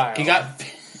fixed. style. He got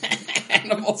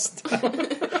animal style.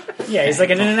 Yeah, he's like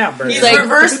an In-N-Out burger. He's like-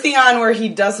 reverse Theon where he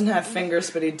doesn't have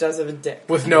fingers, but he does have a dick.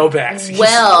 with no backs.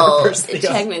 Well, First thing.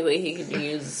 technically he could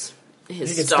use his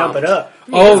You can stump it up.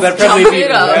 Oh, that'd probably be even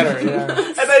better. Yeah.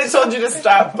 And then he told you to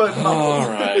stop. But All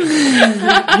right.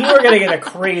 You were gonna get a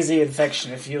crazy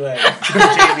infection if you let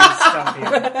Jamie stump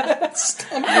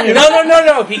you.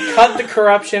 No. He cut the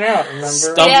corruption out. Remember?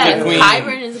 Stump Yeah, the queen.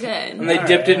 Hybrid is good. And they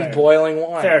dipped it in boiling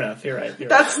wine. Fair enough. You're right.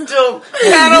 that's still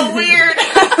kind of weird.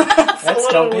 That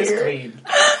stump is weird. clean.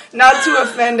 Not to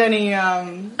offend any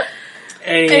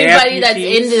Anybody that's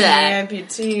amputees? into that.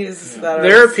 amputees. That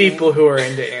There are listening. people who are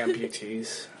into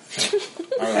amputees.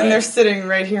 And they're sitting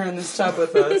right here in this tub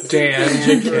with us.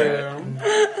 Dan True.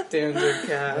 Dan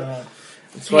Cat.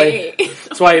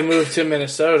 That's why he moved to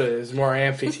Minnesota. There's more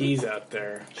amputees out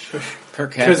there Per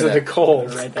because of the capita.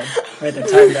 cold. Right that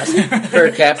time doesn't.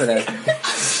 Per capita.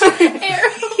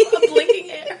 Arrow, a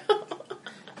blinking arrow.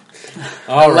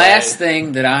 The last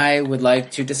thing that I would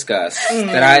like to discuss,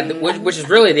 which is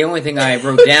really the only thing I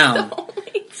wrote down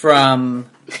from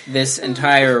this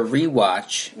entire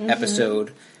rewatch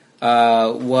episode,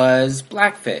 was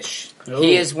Blackfish. Ooh.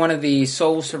 He is one of the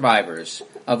sole survivors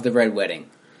of the Red Wedding.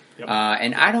 Yep.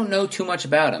 And I don't know too much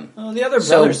about him. Well, the other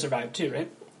brother survived too,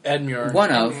 right? Edmure.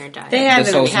 One of They have the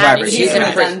an sole academy. survivors. He's in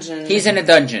a dungeon. He's in a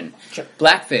dungeon. Sure.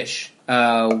 Blackfish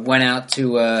went out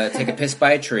to take a piss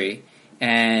by a tree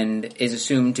and is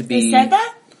assumed to be... They said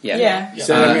that? Yeah.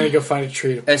 So I'm going to go find a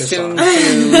tree to piss Assumed on.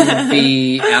 to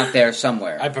be out there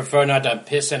somewhere. I prefer not to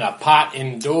piss in a pot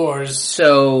indoors.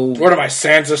 So What am I,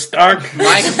 Sansa Stark?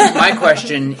 my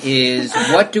question is,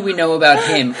 what do we know about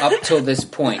him up till this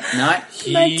point? Not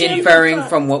inferring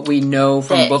from what we know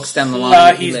from Fish. books down the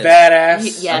line. He's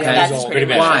badass. Yeah, Okay. that's He's pretty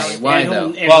Pretty much. badass. Why And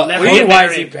though? he'll Well, never What do you mean, get why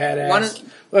is he married. badass? One-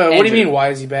 What do you Andrew. mean, why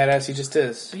is he badass? He just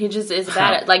is. He just is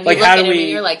bad. Like you Like, look how at do him we- and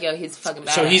you're like, yo, he's fucking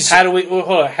bad. So he's How do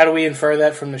we infer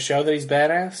that from the show that he's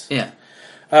badass? Yeah.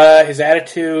 His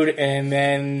attitude, and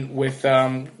then with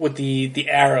the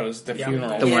arrows, the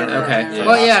funeral. The one. Okay. Yeah.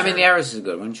 Well, yeah. I mean, the arrows is a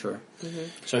good one. Sure.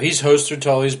 Hoster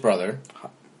Tully's brother,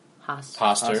 Host.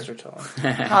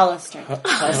 Hoster.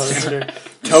 Hollister.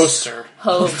 Toaster.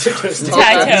 Host. He's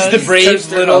the brave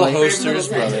little Hoster's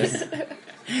brother.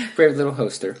 Brave little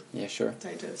hoster. Yeah, sure.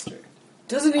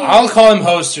 Doesn't he? I'll call him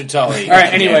Hoster Tully. All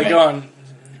right. Anyway, go on.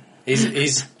 He's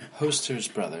Hoster's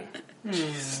brother.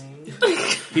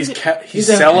 He's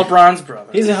Celebron's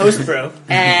brother. He's a host, bro.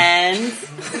 And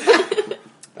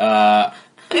I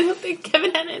don't think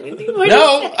Kevin had anything more to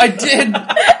No, say. I did,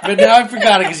 but now I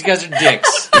forgot it because you guys are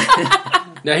dicks.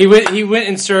 No, he went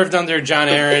and served under John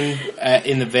Aaron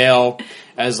in the Vale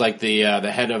as like the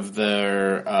head of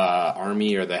their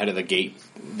army or the head of the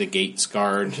gates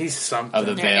guard He's something. of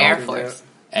the Their Vale. Air Force.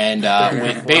 And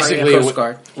Coast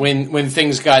Guard. when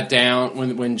things got down,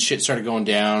 when shit started going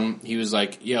down, he was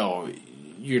like, "Yo,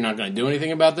 you're not going to do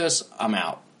anything about this. I'm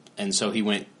out." And so he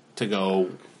went to go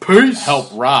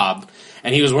help Robb,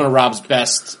 and he was one of Robb's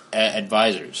best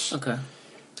advisors. Okay.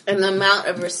 And the amount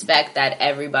of respect that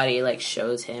everybody like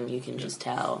shows him, you can just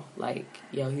tell. Like,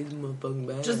 yo, he's motherfucking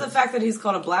bad. Just the fact that he's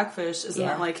called a blackfish, isn't Yeah.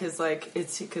 that like his like?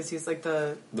 It's because he's like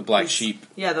the black sheep.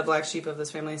 Yeah, the black sheep of this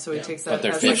family. So he Yeah, takes but that.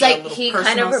 they're as fish. He's a like little he kind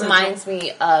personal of sigil. reminds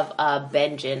me of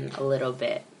Benjen a little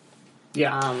bit.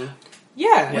 Yeah.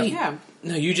 Yeah.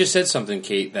 No, you just said something,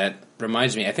 Kate, that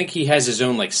reminds me. I think he has his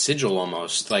own like sigil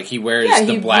almost. Like he wears Yeah,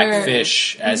 the he black wears-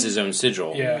 fish as his own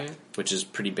sigil. Yeah. Which is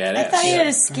pretty I badass. thought he had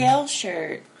a scale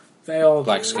shirt. They all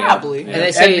Black do. scale. Probably. And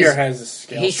they say Edmure has a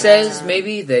scale. he says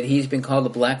maybe that he's been called a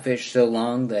blackfish so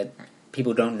long that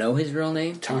people don't know his real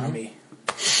name. Tommy.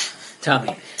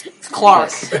 Tommy. It's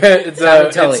Clark.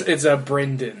 It's a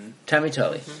Brendan. Tommy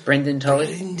Tully. Brendan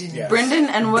Tully. Yeah. Brendan,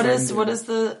 and what is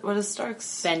Stark's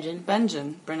Benjen.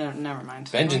 Brendan, never mind.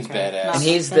 Benjen's badass. And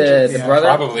he's the Yeah. brother.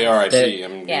 Probably R.I.P. that-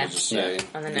 I'm Yeah. gonna just say.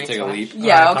 On the You next take a watch. leap.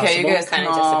 Yeah, Alright, okay, you possible. guys can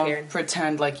Kinda all disappeared.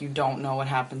 pretend like you don't know what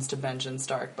happens to Benjen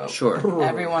Stark, but Sure.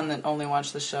 everyone that only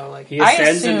watched the show, like He I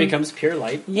ascends and assume, becomes pure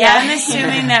light. Yeah, I'm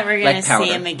assuming that we're gonna Like powder.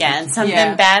 see him again. Something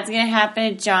Yeah. bad's gonna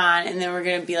happen to John, and then we're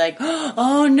gonna be like,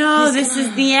 "Oh no, this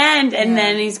is the end!" And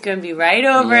then he's gonna be right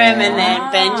over him, and then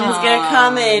Benjen's gonna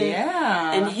come in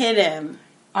and hit him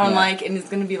on like, and it's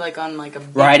gonna be like on like a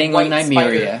big Riding on white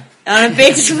Nymeria. on a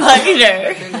big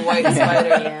spider. big white spider.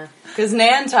 Yeah. Because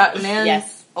Nan,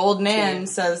 Yes. old Nan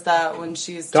says that when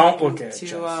she's Don't talking look at it, to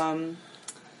Jess.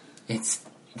 It's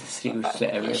the secret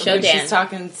to everything. Show when Dan. she's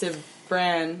talking to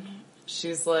Bran,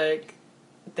 she's like,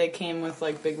 they came with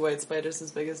like big white spiders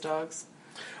as big as dogs.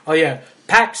 Oh yeah,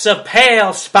 packs of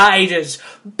pale spiders,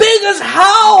 big as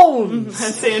hounds.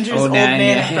 That's Andrew's Oh, old Dan,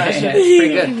 man yeah. impression. It's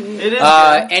pretty good. It is.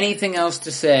 Good. Anything else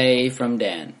to say from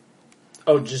Dan?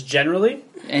 Oh, just generally?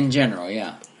 In general,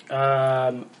 yeah.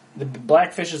 The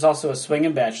Blackfish is also a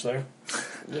swinging bachelor.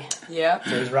 Yeah.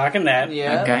 So he's rocking that.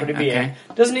 Yeah. Okay, Pretty BA. okay.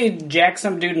 Doesn't he jack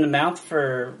some dude in the mouth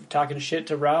for talking shit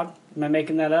to Rob? Am I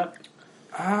making that up?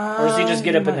 Or does he just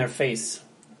get up in their face?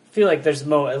 I feel like there's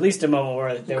at least a moment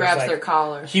where there Grabs was like, their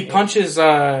collar. He punches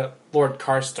Lord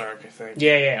Karstark, I think.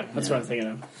 Yeah. That's what I'm thinking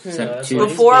of. Except So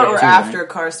Before he's or BA. after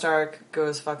Karstark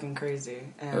goes fucking crazy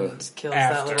and kills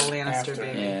After. that little Lannister After.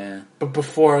 baby. Yeah. But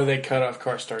before they cut off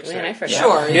Karstark's Man, I head. forgot.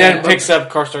 Sure. He then picks up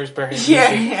Karstark's bare hand.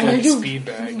 Yeah. Like speed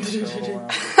bag.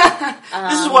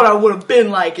 This is what I would have been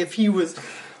like if he was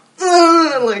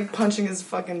like punching his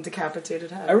fucking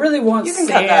decapitated head. I really want You can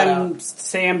cut that out.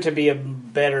 Sam to be a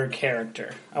better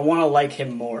character. I want to like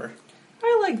him more.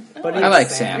 I like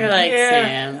Sam. You're like Yeah,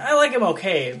 Sam. I like him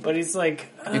okay, but he's like...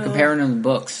 You're comparing him to the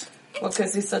books. Well,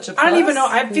 because he's such a I don't even know.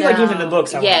 I feel like even the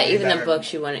books. I want to be even better. the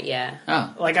books you want it. Yeah.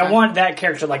 Oh. Like I want that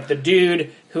character, like the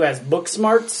dude who has book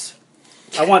smarts.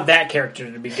 I want that character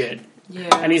to be good. Yeah.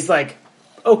 And he's like,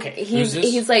 okay,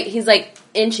 He's like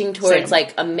inching towards Sam.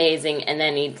 like amazing, and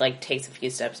then he like takes a few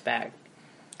steps back.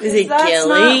 Is it That's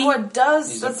Gilly? not what does.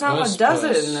 He's That's a not what puss does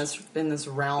puss. it in this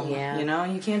realm. Yeah. You know,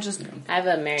 you can't just. I have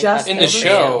a Mary Just Poppins In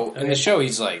the fan. show,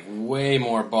 he's like way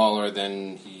more baller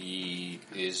than he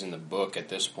is in the book at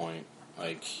this point.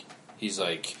 Like he's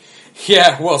like,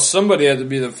 yeah, well, somebody had to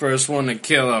be the first one to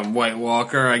kill a White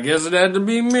Walker. I guess it had to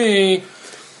be me.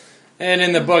 And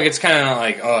in the book, it's kind of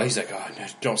like, oh, he's like, oh, no,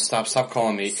 don't stop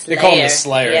calling me. They call him the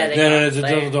Slayer. Yeah, they call him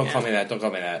Slayer, don't yeah. call me that. Don't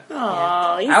call me that.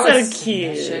 Oh, he's I so was-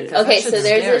 cute. Shit, Okay, that so shit's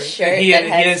there's a scary. shirt He that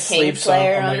has has King sleeps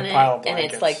Slayer on on like a it, pile of and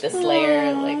it's blankets. like the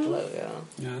Slayer like logo,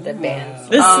 the band's.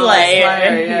 The Oh, Slayer.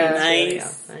 Slayer, yeah.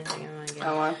 Nice.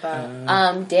 I want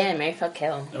that. Dan, Mary Fuck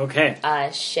Kill. okay,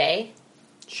 Shay,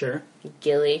 sure.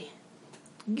 Gilly,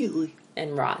 Gilly.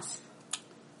 and Ross.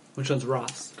 Which one's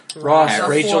Ross? Ross, So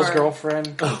Rachel's four.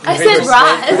 girlfriend. I said Ross.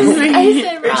 I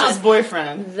said Rachel's Ross.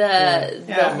 boyfriend The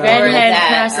Yeah. the Redhead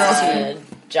that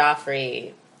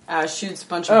Joffrey. shoots a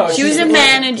bunch of. She was a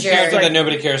manager. Character that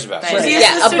nobody cares about. Right.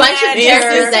 Yeah, a bunch of manager.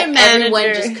 characters that Manager.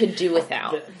 everyone just could do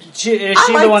without. Is she I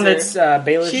the liked one her. that's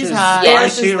Baelish's? She's hot. Yeah.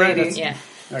 Is she right? Lady. Yeah.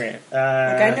 Okay.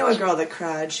 Like, I knew a girl that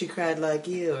cried. She cried like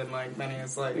you, and like then he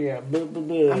was like, Yeah. Blah, blah,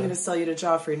 blah. "I'm gonna sell you to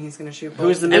Joffrey, and he's gonna shoot."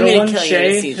 Who's the both." middle gonna one? kill you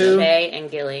Shay? this season. Who? Shay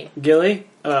and Gilly. Gilly?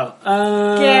 Oh.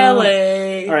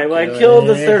 Gilly. All right. Well, I killed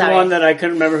the third Sorry. one that I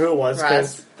couldn't remember who it was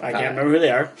because Ross. I can't remember who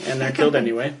they are, and they're killed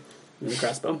anyway. With a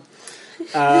crossbow.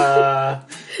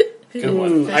 Good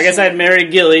one. I guess I'd marry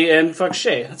Gilly and fuck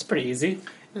Shay. That's pretty easy.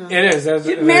 It is. That's,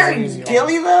 You that's an married easy one.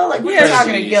 Gilly though? Like we're Yeah,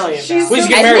 talking to she's- Gilly. Who's About.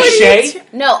 getting I married? would- Shay?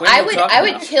 No, What are you talking I would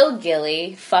about? kill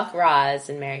Gilly, fuck Roz,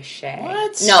 and marry Shay.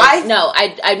 What? No,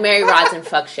 I- I'd marry Roz and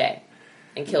fuck Shay.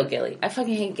 And kill Gilly. I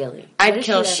fucking hate Gilly. I'd What is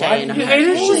kill she Shay there in a for? You hate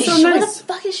her? heartbeat. She's so What nice. the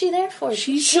fuck is she there for?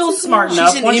 She's smart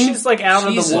enough. an Once im- she's like out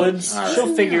of she's the a- woods, alright.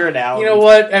 she'll figure it out. You know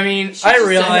what? I mean, I just a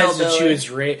realized that she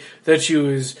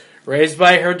hillbilly. was raised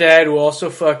by her dad, who also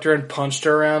fucked her and punched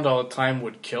her around all the time.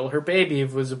 Would kill her baby if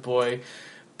it was a boy.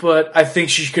 But I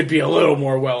think she could be a little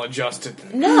more well adjusted.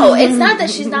 No, it's not that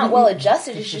she's not well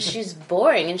adjusted. It's just she's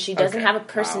boring and she doesn't Okay. have a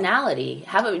personality.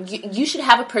 You should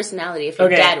have a personality if your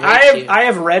Okay, dad I raped have you. I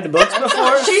have read books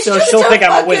before, She's so just she'll a think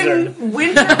I'm a fucking wizard.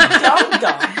 Winter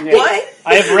dum-dum. Yeah. What?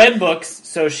 I have read books,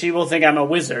 so she will think I'm a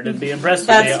wizard and be impressed with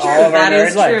me That's all true. of our That married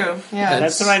is life. true. Yeah.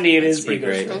 That's what I need is pretty ego.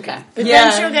 great. Okay. But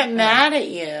Yeah. then she'll get mad at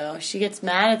you. She gets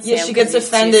mad at Sam. Yeah, she gets 'cause he's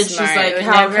too offended. She's smart. like, It would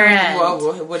 "How never come? end.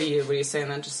 Whoa, what are you saying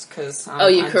that just because?" Oh,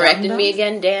 you corrected me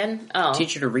again, Dan? Oh.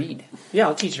 Teach her to read. Yeah,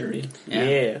 I'll teach her to read.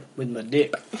 Yeah, with my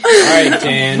dick. All right,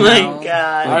 Dan. My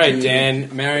God. All right, Dan.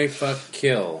 Marry, fuck,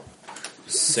 kill.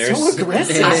 Cersei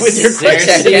aggressive with your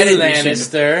Cersei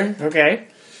Lannister. Okay.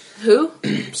 Who?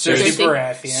 Cersei Cersei.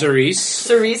 Baratheon. Cerise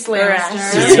Cerise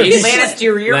Lannister. Cerise.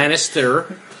 Lannister.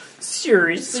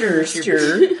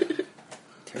 Lannister.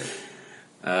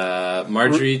 Sure.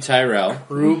 Marjorie Tyrell.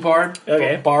 Rhubarb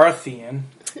Okay. Baratheon.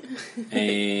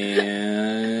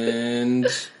 And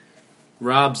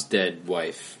Rob's dead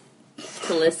wife.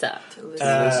 Talissa.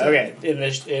 Okay, in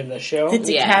the show. The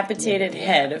decapitated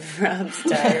head of Rob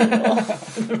Style.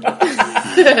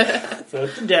 So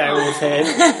it's the Dagger's head.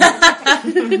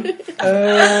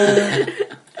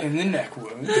 In the neck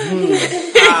wound.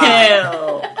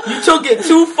 You took it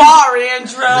too far,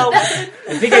 Andrew. I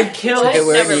think I'd kill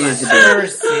wherever you need to be.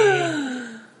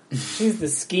 Cersei. She's the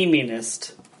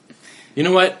schemingest. You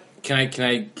know what? Can I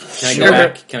Sure. go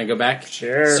back? Can I go back?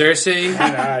 Sure. Cersei,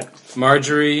 Why not?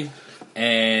 Marjorie,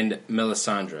 and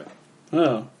Melisandre.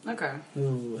 Oh. Okay.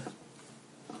 Ooh.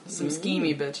 Some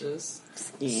schemy bitches.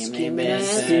 Scheming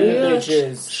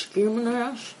bitches.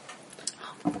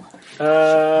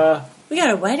 We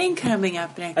got a wedding coming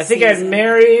up next I think season. I'd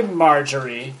marry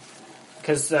Marjorie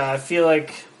because I feel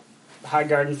like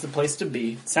Highgarden's the place to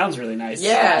be. Sounds really nice.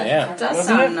 Yeah. It does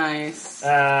sound nice.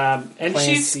 And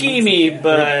she's schemy,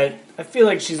 but I feel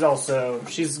like she's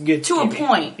good to schemy. a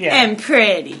point. Yeah. And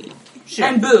pretty. Sure.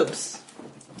 And boobs.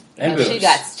 And boobs. She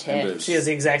got tits. She has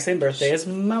the exact same birthday as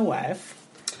my wife.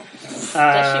 Does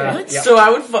she? Yeah. So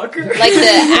I would fuck her. Like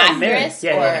the actress?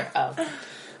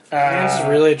 Man's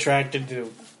really attracted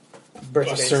to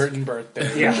birthdays. a certain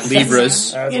birthday. Yeah.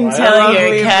 Libras. You can tell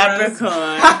you're a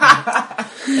Capricorn.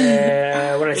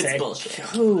 What did I say? It's bullshit.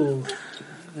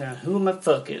 Who am I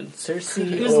fucking? Cersei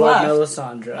Who's or left?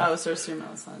 Melisandre? Oh, Cersei or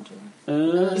Melisandre.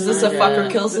 Is this a fuck or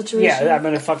kill situation? Yeah, I'm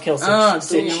gonna fuck kill Oh, Cersei.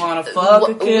 do you want to fuck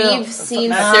or kill? We've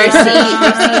seen Cersei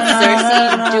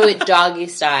do it doggy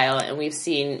style, and we've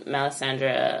seen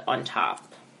Melisandre on top.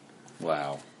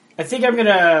 Wow. I think I'm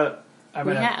gonna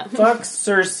have. fuck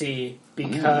Cersei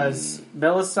because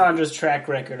Melisandre's track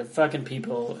record of fucking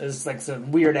people is like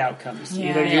some weird outcomes. Yeah.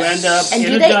 Either you end up And in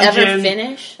do a they dungeon ever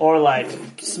finish? or like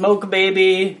smoke a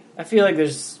baby. I feel like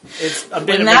it's a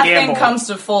bit When of that a gamble. thing comes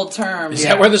to full term. Is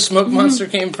that where the smoke monster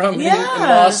came from in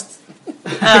Lost?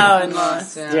 Oh, in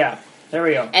Lost, Yeah, there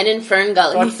we go. And in Fern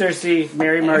Gully. Fuck Cersei,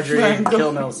 marry Marjorie,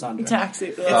 kill Melisandre.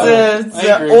 Toxic. It's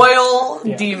the oil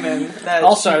demon. That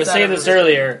Also, I was shoots saying out of this her.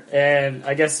 earlier, and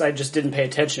I guess I just didn't pay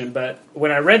attention, but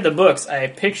when I read the books, I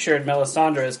pictured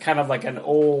Melisandre as kind of like an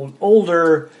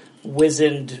older,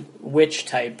 wizened witch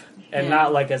type, and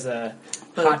not like as a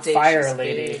hot Bodacious fire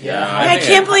baby. lady. Yeah. I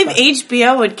can't believe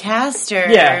HBO would cast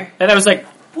her. Yeah, and I was like,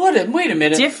 "What? Wait a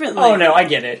minute! Differently. Oh no, I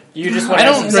get it. You just want I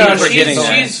don't to remember getting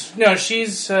that.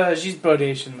 She's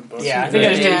bodacious in the book. Yeah, I think I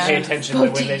just didn't Yeah. pay attention to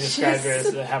when they described her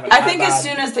as having. I think as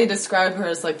soon as they describe her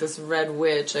as like this red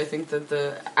witch, I think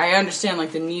that I understand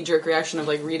like the knee jerk reaction of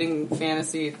like reading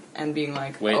fantasy and being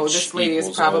like, Witch oh, this lady is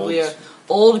equals probably old. a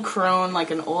old crone, like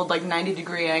an old like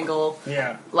 90-degree angle,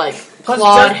 yeah. like Plus,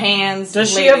 clawed hands. Does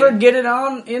she lady. ever get it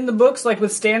on in the books, like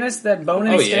with Stannis, that bone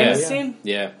in Oh, yeah. Stannis scene?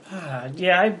 Yeah.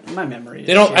 My memory. Is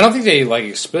They don't. shit. I don't think they like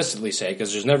explicitly say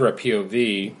because there's never a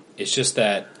POV. It's just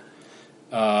that,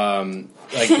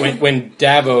 like when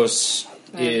Davos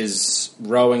is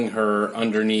rowing her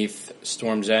underneath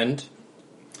Storm's End.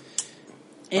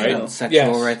 Right?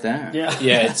 Sexual right there. Yeah.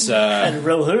 Yeah, it's. And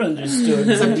Roher understood.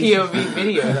 It's a POV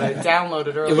video that I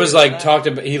downloaded earlier. It was like today. talked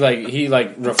about. He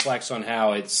reflects on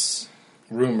how it's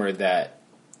rumored that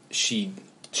she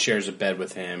shares a bed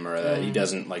with him, or that he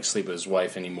doesn't like sleep with his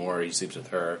wife anymore. He sleeps with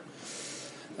her,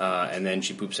 and then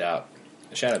she poops out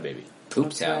a shadow baby.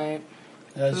 Poops out. Right.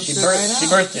 She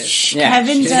birthed it. Yeah.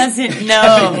 Kevin doesn't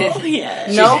know.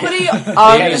 Nobody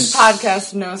on this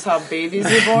podcast knows how babies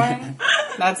are born.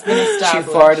 That's been She established.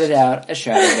 farted out a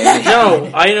shadow baby. No,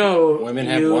 I know. Women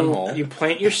have one hole. You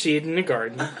plant your seed in the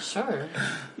garden, Sure.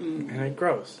 and it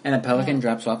grows. And a pelican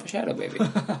drops off a shadow baby.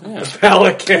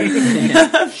 Pelican.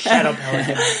 Shadow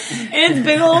pelican. In its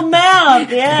big old mouth,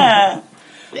 yeah.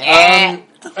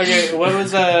 Okay, what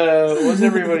was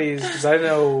everybody's? Because I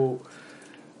know.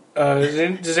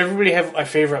 Does everybody have a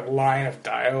favorite line of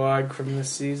dialogue from this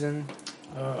season?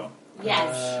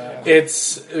 Yes.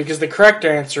 It's because the correct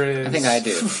answer is. I think I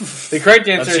do. The correct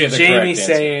answer Let's hear is the Jamie correct answer.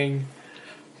 saying,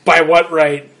 "By what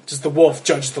right does the wolf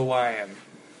judge the lion?"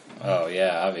 Oh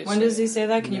yeah, obviously. When does he say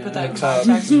that? Can you put that in The tub.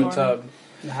 context The for me? tub.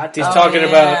 Not He's to- talking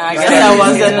about. I guess I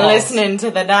wasn't listening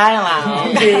to the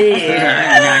dialogue.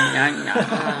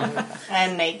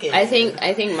 And naked. I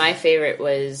think my favorite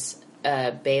was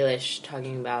Baelish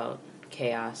talking about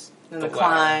chaos. and the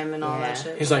climb and all Yeah. that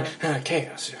shit. He's like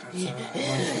chaos. Yeah,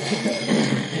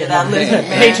 that lizard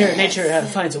man. Nature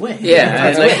finds a way. Yeah.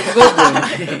 Finds a way.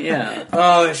 Yeah.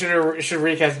 Oh, they should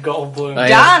recast Goldblum. Oh,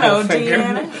 yeah. Dono,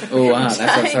 Deanna. Oh wow, that's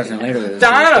what starting later with.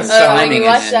 Donna, There's so When climbing you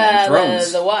watch and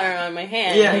thrones. the water on my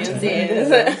hand, Yeah. you can see it.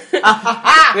 They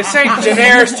say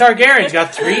Daenerys Targaryen's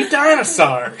got 3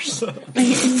 dinosaurs.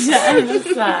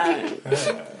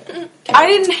 I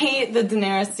didn't hate the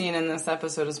Daenerys scene in this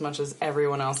episode as much as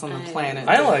everyone else on the planet.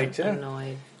 I did. liked it.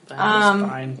 Annoyed.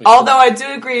 Fine. Although I do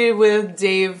agree with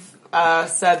Dave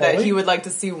said that he would like to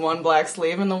see one black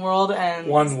slave in the world and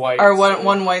One white or slave.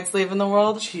 one white slave in the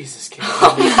world. Jesus, kid.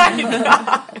 All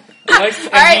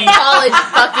right, college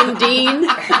fucking dean.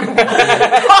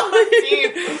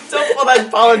 Don't pull that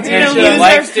politician. He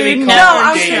likes to be No, called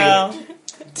I'm Dave.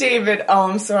 David. Oh,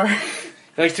 I'm sorry.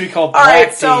 He likes to be called All Black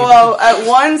right, so at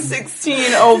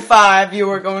 1:16:05, you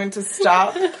were going to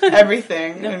stop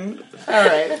everything. And, all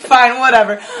right, fine,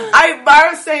 whatever. I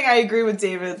was saying I agree with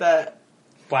David that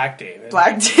Black David.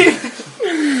 Black David.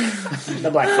 The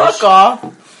blackfish. Fuck off.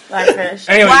 Blackfish.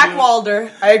 Anyway, Black Walder.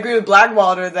 I agree with Black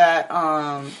Walder that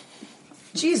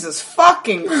Jesus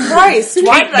fucking Christ!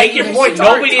 Why did I make your even point.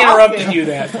 start Nobody talking? interrupted you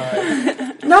that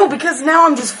time. No, because now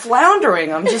I'm just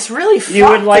floundering. I'm just really fucked. You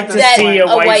would like to see a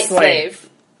white slave.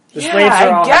 The slaves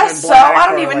are all I guess so. I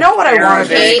don't even know what I want at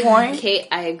this point. Kate,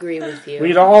 I agree with you.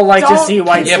 We'd all like to see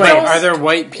white slaves. Yeah, but are there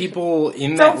white people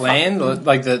in that land?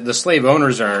 Like the slave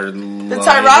owners are. The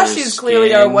Tairashis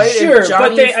clearly are white. Sure,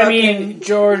 but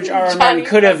George R. R. Martin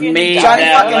could have made Johnny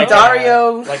that fucking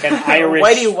Dario, like an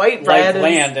Irish white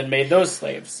land and made those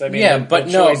slaves. I mean, yeah,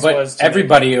 but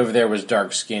everybody over there was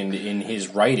dark skinned in his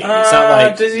writing. It's not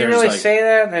like does he really say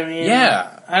that? I mean,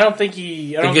 yeah. I don't think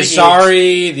he. The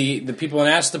Gasari, the people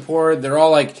in Astapor, they're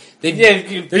all like they're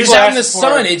just out in the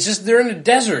sun. It's just they're in a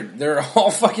desert. They're all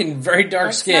fucking very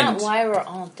dark skinned. That's not why we're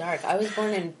all dark. I was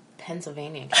born in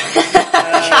Pennsylvania.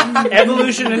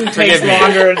 Evolution takes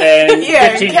longer than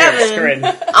 15 years, Corinne.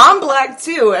 I'm black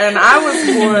too, and I was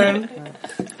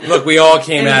born. Look, we all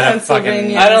came out of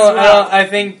fucking. I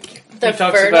think the he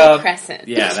talks Fertile about Crescent.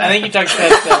 Yeah, I think he talks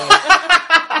about.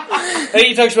 I think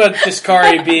he talks about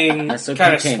Discari being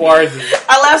kind of swarthy.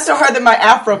 I laughed so hard that my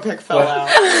Afro pick fell out.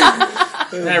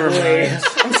 Never mind.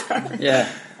 I'm sorry. Yeah.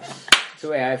 That's the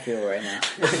way I feel right now.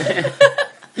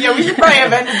 Yeah, we should probably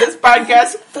have ended this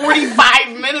podcast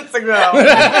 45 minutes ago.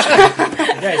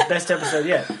 Guys, best episode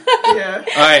yet. Yeah.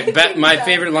 All right, my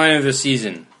favorite line of the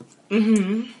season.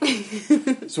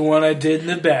 It's the one I did in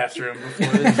the bathroom before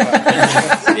this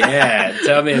podcast. Yeah,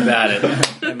 tell me about it.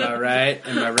 Am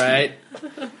I right?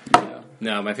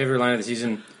 No, my favorite line of the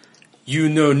season. You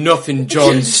know nothing,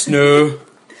 Jon Snow.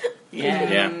 Yeah,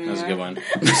 that was a good one.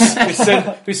 Who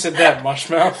said that?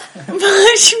 Mushmouth?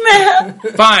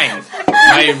 Mushmouth. Fine.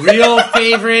 My real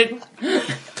favorite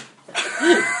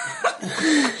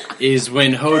is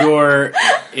when Hodor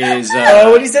is.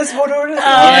 When he says Hodor?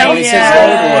 When he says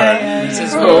Hodor. He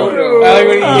says Hodor.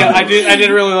 I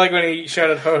did really like when he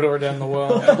shouted Hodor down the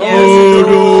well.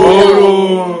 Hodor.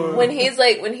 When he's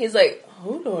like,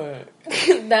 Hodor.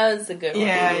 That was a good one.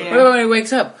 Yeah. When he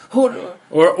wakes up, Hodor.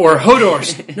 Or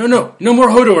Hodor. No more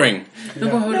Hodoring. No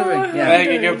more Hodoring. Yeah. I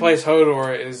think a good place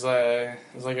Hodor is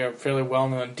like a fairly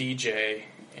well-known DJ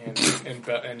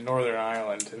in Northern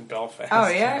Ireland, in Belfast. Oh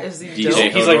yeah, is he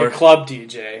DJ? He's like a club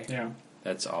DJ. Yeah,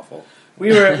 that's awful.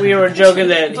 We were joking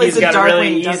that he's got a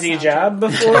really easy job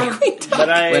before, but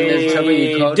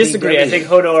I disagree. I think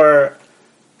Hodor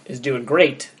is doing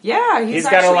great. Yeah, he's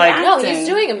got to like. No, he's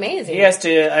doing amazing. He has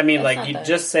to. I mean, like you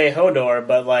just say Hodor,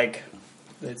 but like.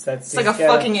 It's like a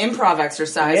fucking improv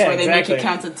exercise where they make you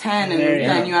count to 10 and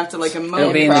then you have to like emote.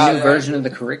 It'll be in the new version of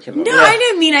the curriculum. No, I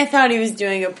didn't mean I thought he was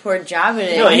doing a poor job at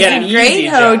it. No, he had a great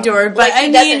Hodor, but I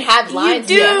mean, have lines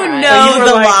you do know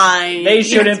the line. They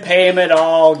shouldn't pay him at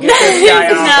all. Get this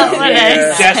guy off of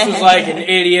here. Jess was like, an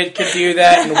idiot could do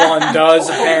that, and one does,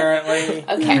 apparently.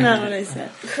 Okay. Not what I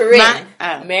said. Corinne,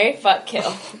 marry, fuck,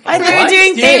 kill. I thought you were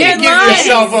doing favorite lines. Give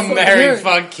yourself a marry,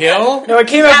 fuck, kill. No, it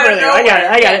came up earlier.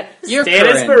 I got it. You're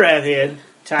Stannis Baratheon,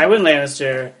 Tywin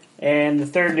Lannister, and the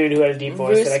third dude who had a deep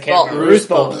voice that I can't remember. Roose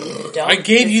Bolton. I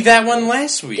gave you that one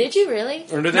last week. Did you really?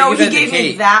 Or did no, he gave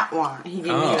me that one. He gave me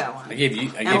that one. I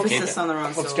gave emphasis on the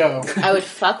wrong Let's go. I would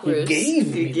fuck Roose.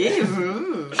 He gave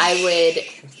Roose. I would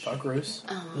fuck Roose.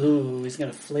 Ooh, he's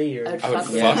gonna flay your. I would fuck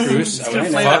Roose. I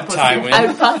would fuck Tywin. I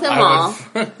would fuck them all.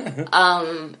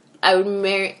 I would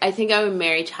marry. I think I would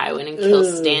marry Tywin and kill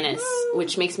Stannis,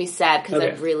 which makes me sad because I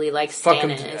really like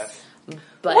Stannis.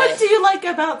 But what do you like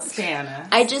about Stannis?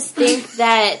 I just think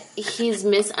that he's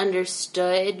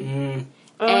misunderstood,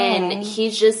 and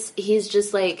he's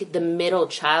just like the middle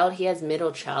child. He has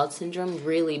middle child syndrome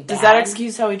really bad. Does that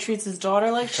excuse how he treats his daughter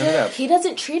like shit? He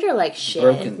doesn't treat her like shit.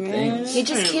 Broken things. He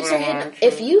just keeps her hidden.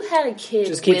 If you had a kid,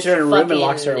 just keeps her in a room and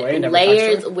locks her away, and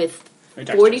layers with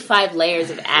 45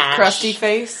 layers of ash, crusty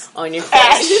face on your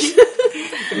face.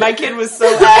 My kid was so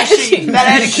ashy that I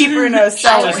had to keep her in a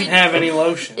cell. Doesn't have any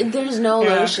lotion. There's no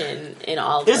lotion in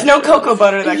all. There's no cocoa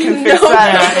butter that can fix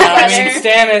that. I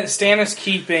mean, Stannis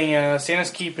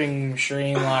keeping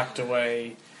Shireen locked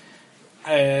away.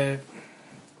 I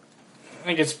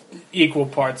think it's equal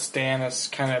parts Stannis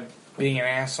kind of being an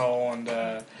asshole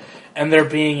and there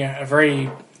being a very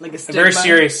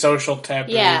serious social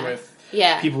taboo with.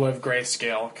 Yeah. People who have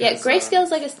grayscale. Yeah, grayscale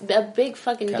is like a big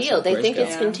fucking deal. They think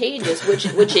it's contagious,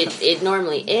 which it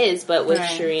normally is, but with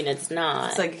Shireen it's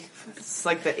not. It's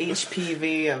like the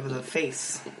HPV of the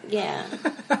face. Yeah.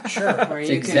 Sure. That's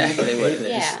exactly what it is.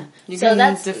 Yeah. You can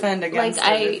defend against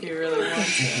it if you really want.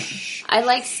 I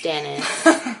like Stannis.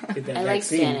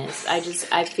 Stannis.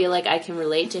 I feel like I can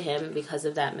relate to him because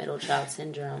of that middle child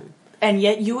syndrome. And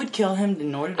yet you would kill him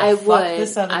in order to fuck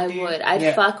this other dude. I would.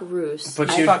 I'd fuck Roose.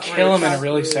 But you'd kill him in a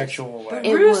really sexual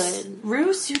way.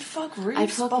 Roose, you'd fuck Roose.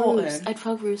 I'd fuck Roose. I'd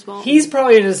fuck Roose Bolton. He's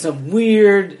probably into some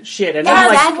weird shit. And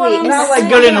exactly. Not like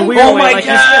good in a weird way. Like,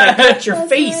 he's gonna cut your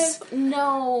face.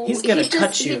 No. He's gonna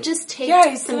cut you. He just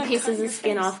takes some pieces of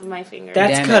skin off of my finger.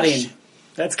 That's cutting.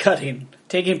 That's cutting.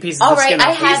 Taking pieces of skin off.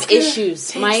 All right, I have issues.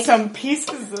 Take some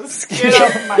pieces of skin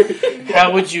off my finger.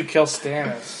 How would you kill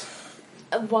Stannis?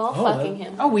 While fucking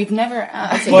him. Oh, we've never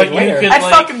asked. I'd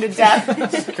fuck him to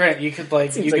death. Grant, you could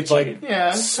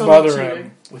smother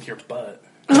him with your butt.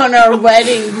 On our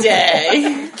wedding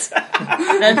day.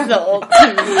 That's the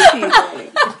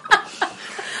ultimate.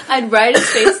 I'd ride his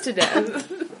face to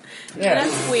death. Yeah.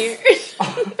 That's weird.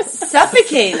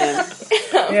 Suffocate him.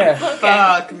 Yeah.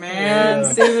 Fuck, man.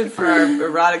 Yeah. Save it for our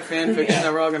erotic fanfiction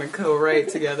that we're all going to co-write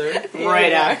together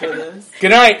right after this.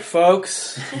 Good night,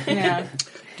 folks. Yeah.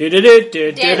 Dan, I'm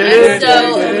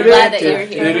so glad that you're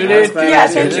here. Yeah,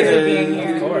 thank you for being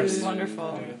here. Of course. It was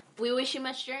wonderful. We wish you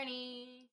much journey.